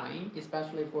line,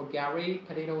 especially for Gary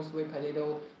potato, sweet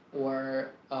potato,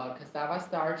 or cassava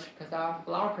starch, cassava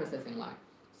flour processing line.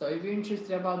 So if you're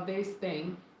interested about this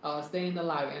thing, stay in the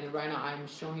live. And right now I'm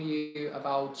showing you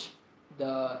about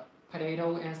the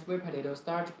potato and sweet potato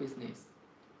starch business.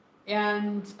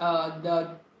 And the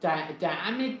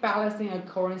dynamic balancing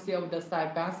accuracy of the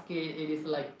side basket, it is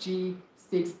like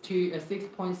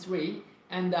G6.3,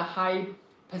 and the high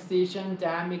precision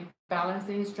dynamic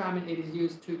balancing instrument, it is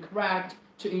used to correct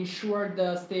to ensure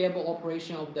the stable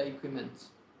operation of the equipment.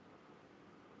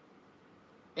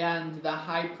 And the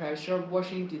high pressure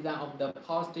washing design of the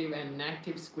positive and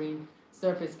negative screen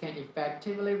surface can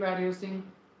effectively reduce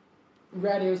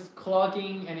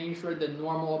clogging and ensure the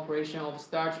normal operation of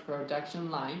starch production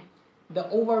line. The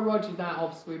overall design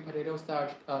of sweet potato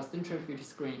starch centrifuge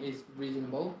screen is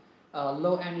reasonable.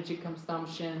 Low energy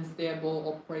consumption, stable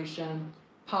operation,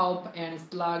 pulp and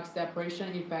slug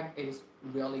separation effect is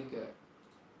really good.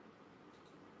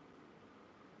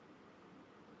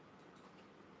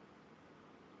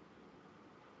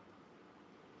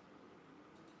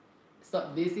 So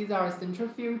this is our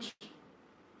centrifuge,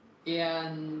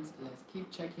 and let's keep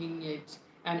checking it.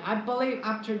 And I believe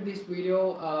after this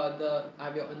video, I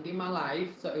will end my live.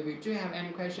 So if you do have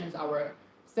any questions, our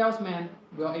salesman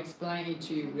will explain it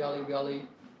to you really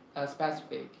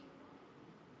specific.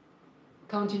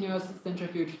 Continuous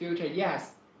centrifuge filter,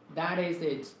 yes, that is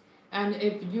it. And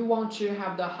if you want to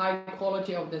have the high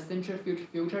quality of the centrifuge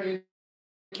filter, you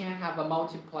can have a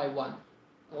multiply one,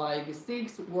 like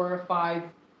 6 or 5.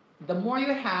 The more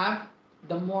you have,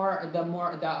 the more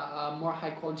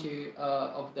high quality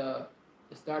of the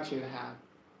starch you have.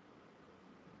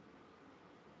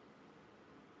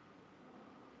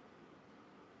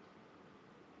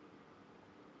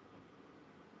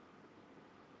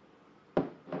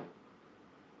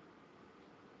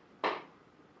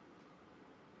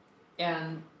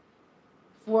 And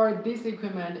for this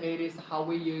equipment, it is how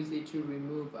we use it to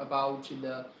remove about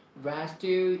the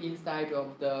residue inside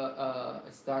of the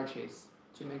starches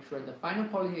to make sure the final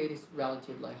quality is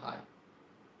relatively high.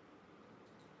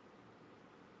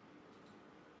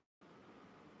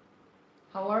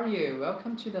 How are you?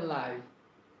 Welcome to the live.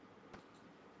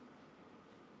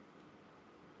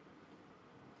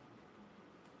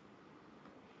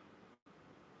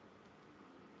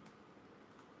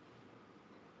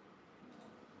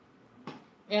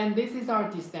 And this is our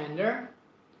descender.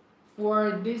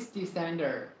 For this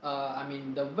descender,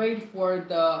 the weight for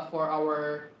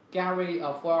our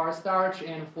for our starch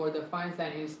and for the fine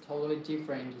sand is totally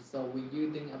different. So we're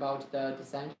using about the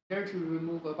descender to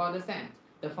remove about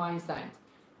the fine sand.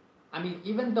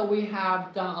 Even though we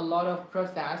have done a lot of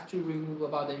process to remove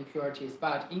about the impurities,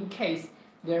 but in case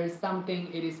there is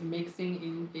something it is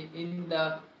mixing in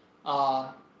the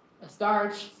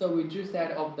starch, so we just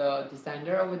add of the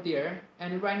descender over there.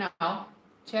 And right now,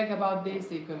 check about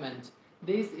this equipment.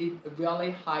 This is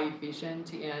really high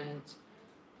efficient, and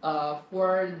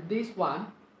for this one,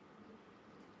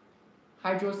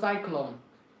 hydrocyclone.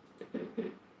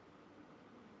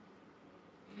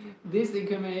 This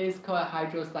equipment is called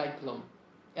hydrocyclone,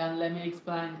 and let me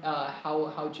explain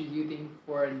how to use it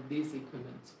for this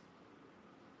equipment.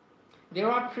 There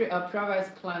are previous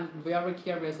clients very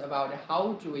curious about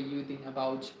how do we use it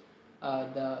about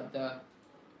the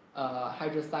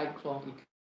hydrocyclone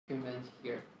equipment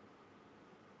here.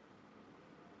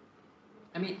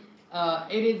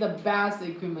 It is the best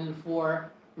equipment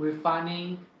for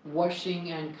refining,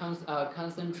 washing, and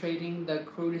concentrating the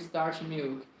crude starch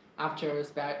milk after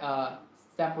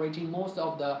separating most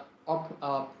of the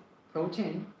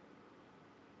protein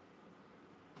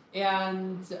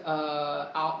and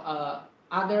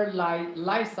other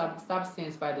light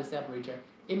substance by the separator.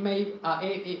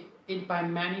 It by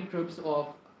many groups of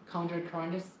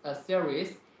countercurrent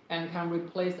series and can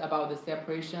replace about the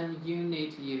separation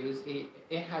unit used.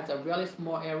 It has a really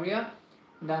small area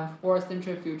than for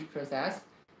centrifuge process.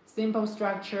 Simple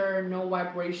structure, no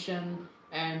vibration,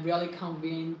 and really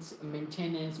convenient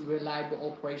maintenance,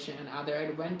 reliable operation, and other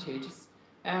advantages.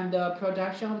 And the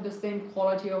production of the same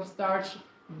quality of starch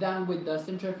done with the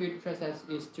centrifuge process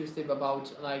is to save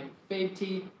about like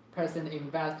 50%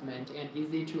 investment and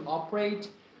easy to operate.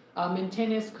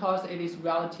 Maintenance cost, it is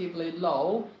relatively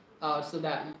low, so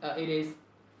that it is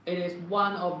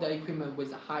one of the equipment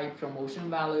with high promotion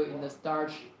value in the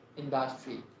starch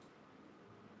industry.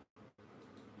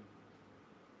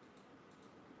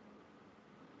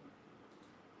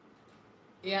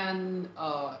 And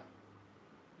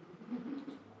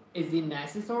is it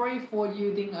necessary for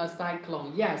using a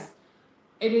cyclone? Yes,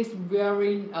 it is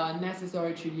very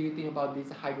necessary to using about this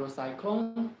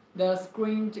hydrocyclone. The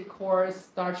screened coarse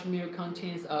starch milk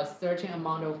contains a certain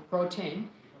amount of protein,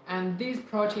 and these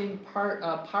protein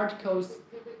particles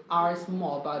are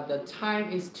small, but the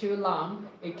time is too long.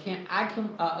 It can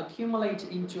accumulate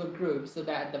into a group, so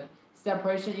that the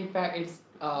separation effect is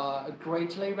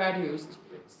greatly reduced.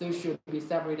 so it should be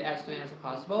separated as soon as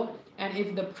possible. And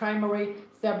if the primary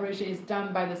separation is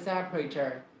done by the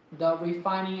separator, the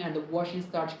refining and the washing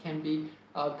starch can be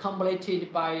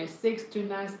completed by 6 to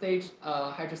 9 stage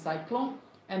hydrocyclone,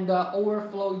 and the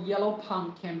overflow yellow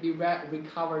pump can be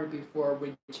recovered before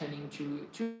returning to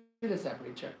the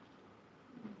separator.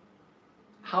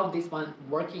 How this one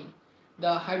working?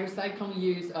 The hydrocyclone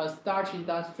used starch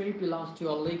industry belongs to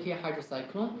a liquid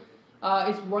hydrocyclone.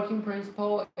 Its working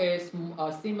principle is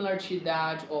similar to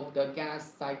that of the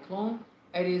gas cyclone.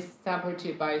 It is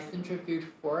separated by centrifuge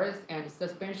force and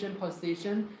suspension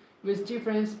position with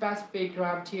different specific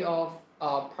gravity of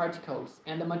particles,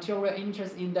 and the material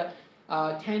enters in the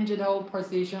tangential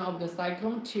position of the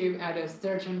cyclone tube at a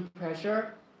certain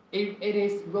pressure. It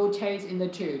is rotates in the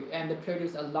tube and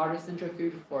produces a larger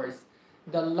centrifuge force.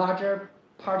 The larger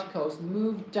particles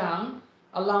move down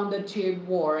along the tube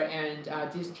wall and are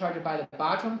discharged by the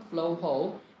bottom flow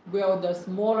hole, while the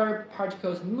smaller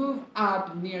particles move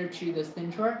up near to the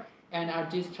center and are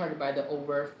discharged by the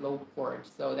overflow port.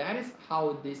 So that is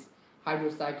how this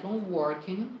hydrocyclone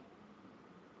working.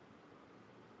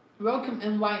 Welcome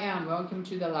NYM, welcome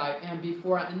to the live. And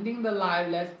before ending the live,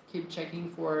 let's keep checking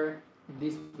for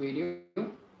this video.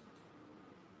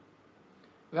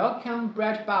 Welcome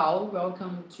Brett Bao,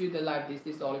 welcome to the live. This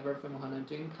is Oliver from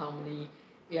Machine Company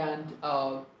and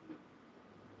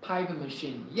pipe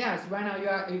machine. Yes, right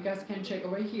now you guys can check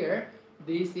over here.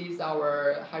 This is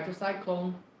our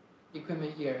hydrocyclone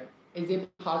equipment here. Is it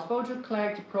possible to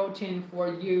collect protein for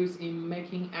use in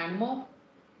making animal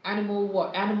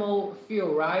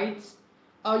fuel, right?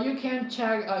 You can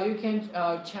check.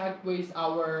 Check with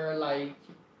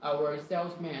our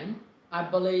salesman. I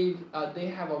believe they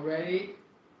have already.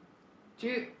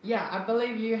 I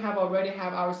believe you have already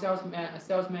have our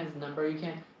salesman's number. You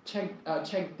can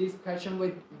check this question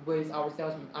with our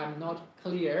salesman. I'm not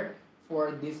clear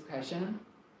for this question,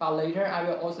 but later I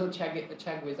will also check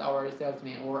with our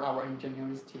salesman or our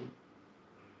engineering team.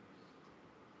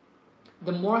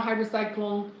 The more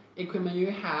hydrocyclone equipment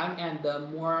you have, and the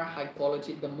more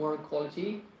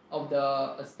quality of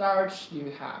the starch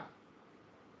you have.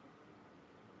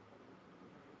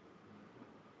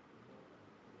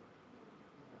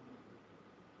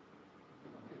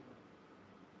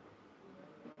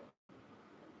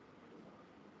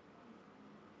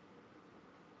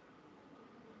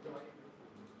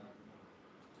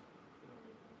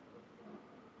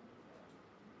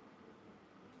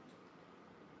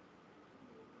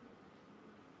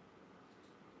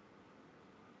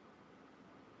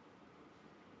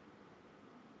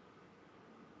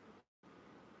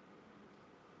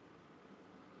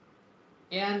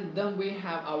 And then we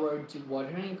have our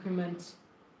dewatering equipment,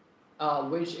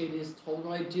 which it is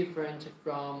totally different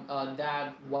from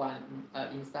that one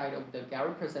inside of the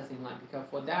Gary processing line, because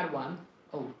for that one,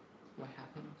 oh, what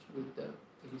happened with the,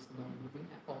 it is not moving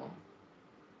at all.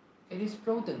 It is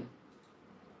frozen.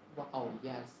 Wow, oh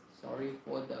yes, sorry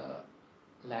for the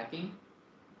lagging.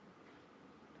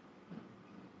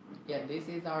 Yeah, this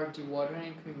is our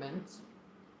dewatering equipment.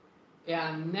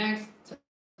 And next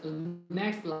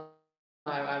slide,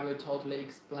 I will totally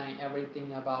explain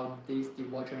everything about this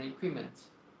dewatering equipment,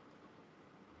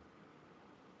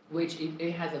 which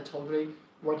it has a totally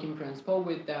working principle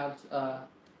with that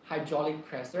hydraulic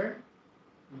pressure.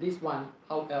 This one,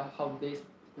 how this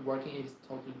working is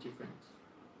totally different.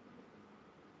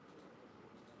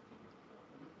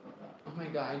 Oh my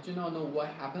god, I do not know what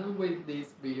happened with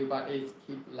this video, but it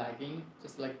keep lagging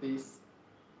just like this.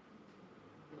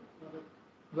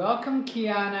 Welcome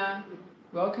Kiana.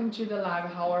 Welcome to the live.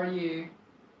 How are you?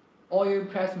 Oil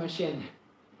press machine.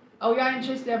 Oh, you are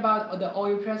interested about the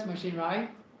oil press machine, right?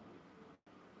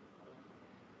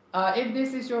 If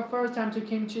this is your first time to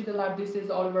come to the live, this is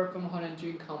Oliver from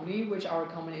Machine Company, which our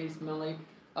company is mainly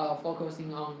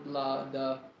focusing on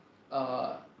the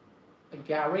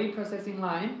Gary processing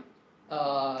line,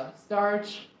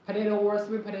 starch, potato or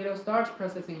sweet potato starch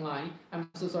processing line. I'm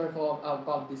so sorry for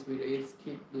about this video. It's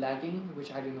keep lagging,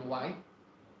 which I don't know why.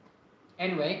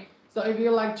 Anyway, so if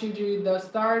you like to do the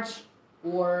starch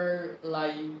or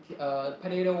like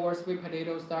potato or sweet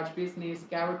potato starch business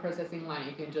Gary processing line,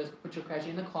 you can just put your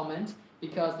question in the comment,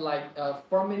 because like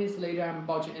 4 minutes later I'm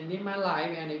about to end my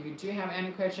live, and if you do have any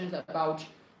questions about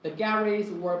the Gary's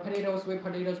or potatoes, sweet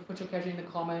potatoes, put your question in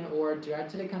the comment or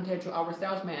directly contact to our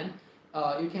salesman.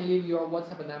 You can leave your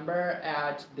WhatsApp number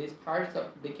at this part so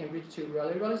they can reach you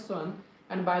really soon.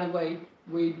 And by the way,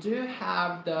 we do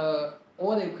have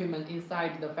all the equipment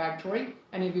inside the factory,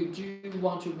 and if you do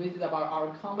want to visit about our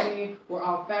company or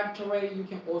our factory, you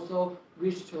can also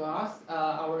reach to us.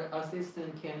 Our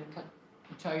assistant can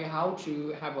tell you how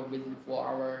to have a visit for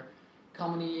our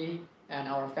company and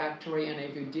our factory. And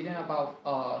if you didn't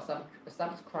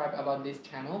subscribe about this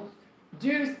channel,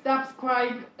 do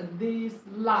subscribe this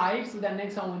live so that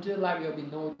next time we do live you'll be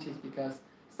noticed, because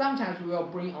sometimes we will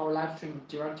bring our live stream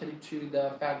directly to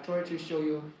the factory to show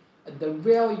you the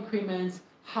real equipment,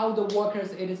 how the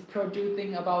workers it is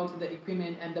producing about the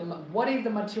equipment, and what is the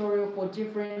material for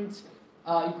different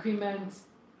equipment,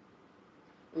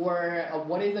 or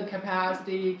what is the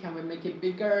capacity, can we make it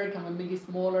bigger, can we make it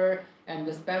smaller, and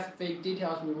the specific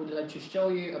details we would like to show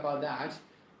you about that.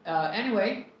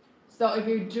 Anyway, so if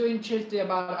you're interested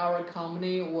about our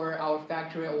company or our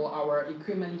factory or our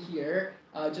equipment here,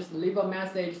 just leave a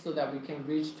message so that we can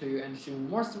reach to you and show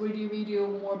more 3D video,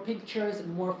 more pictures,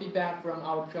 more feedback from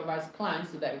our previous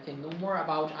clients so that you can know more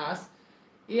about us.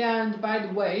 And by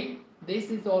the way,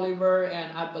 this is Oliver,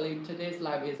 and I believe today's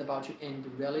live is about to end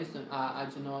really soon. I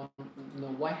do not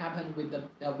know what happened with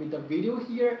the video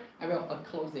here. I will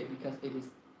close it because it is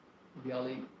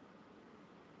really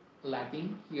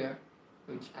lagging here,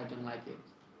 which I don't like it.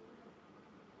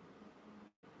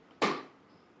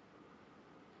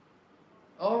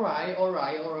 Alright.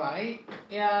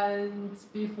 And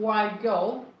before I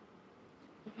go,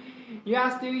 you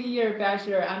are still here,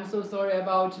 Basher. I'm so sorry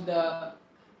about the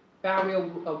barrier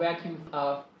vacuum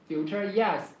filter.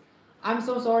 Yes, I'm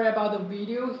so sorry about the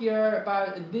video here,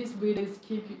 but this video is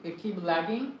keep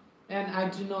lagging, and I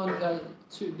do not.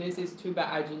 This is too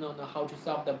bad. I do not know how to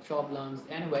solve the problems.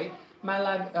 Anyway, my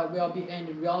live will be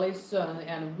ended really soon,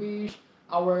 and wish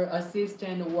our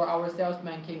assistant or our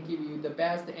salesman can give you the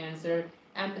best answer.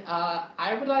 And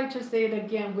I would like to say it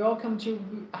again. Welcome to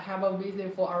have a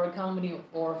visit for our company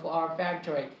or for our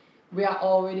factory. We are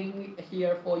all waiting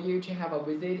here for you to have a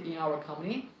visit in our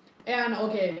company. And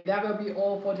okay, that will be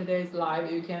all for today's live.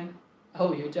 You can,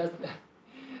 you just,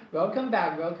 welcome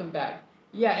back.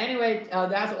 Yeah, anyway,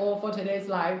 that's all for today's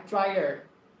live. Dryer.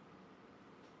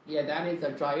 Yeah, that is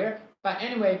a dryer. But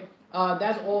anyway,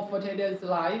 that's all for today's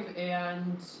live.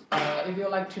 And if you'd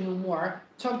like to know more,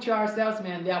 talk to our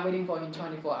salesman. They are waiting for you in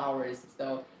 24 hours.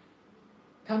 So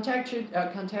contact to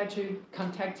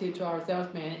our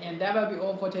salesman, and that will be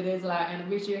all for today's live. And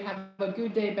wish you have a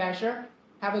good day, Basher.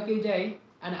 Have a good day,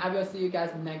 and I will see you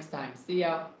guys next time. See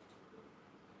ya.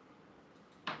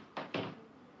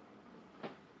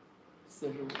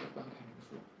 45个观看人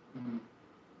数，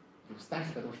有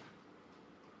30个都是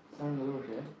他，30个都是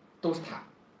谁？都是他。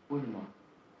为什么？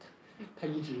他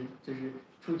一直就是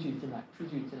出去进来，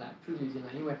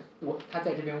因为他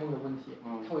在这边问个问题，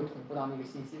他会同步到那个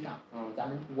信息上，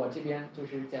我这边就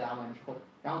是解答完之后，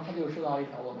然后他就收到一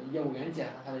条我们业务员解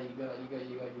答他的一个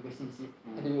信息，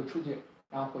他就又出去，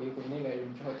然后回那个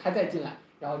人之后，他再进来，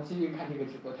然后继续看这个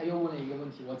直播，他又问了一个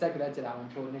问题，我再给他解答完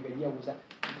之后，那个业务在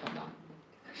看到，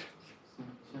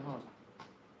信号了。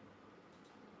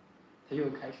他又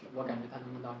开始了，我感觉他能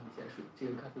不能到你结束。这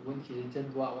个客户问题是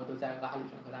真多啊，我都在阿里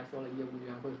上和他说了，业务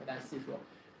员会和他细说，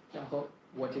然后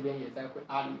我这边也在回，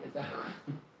阿里也在回。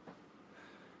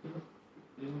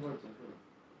一会儿结束了，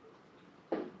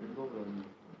人多不多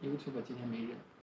？YouTube 今天没人。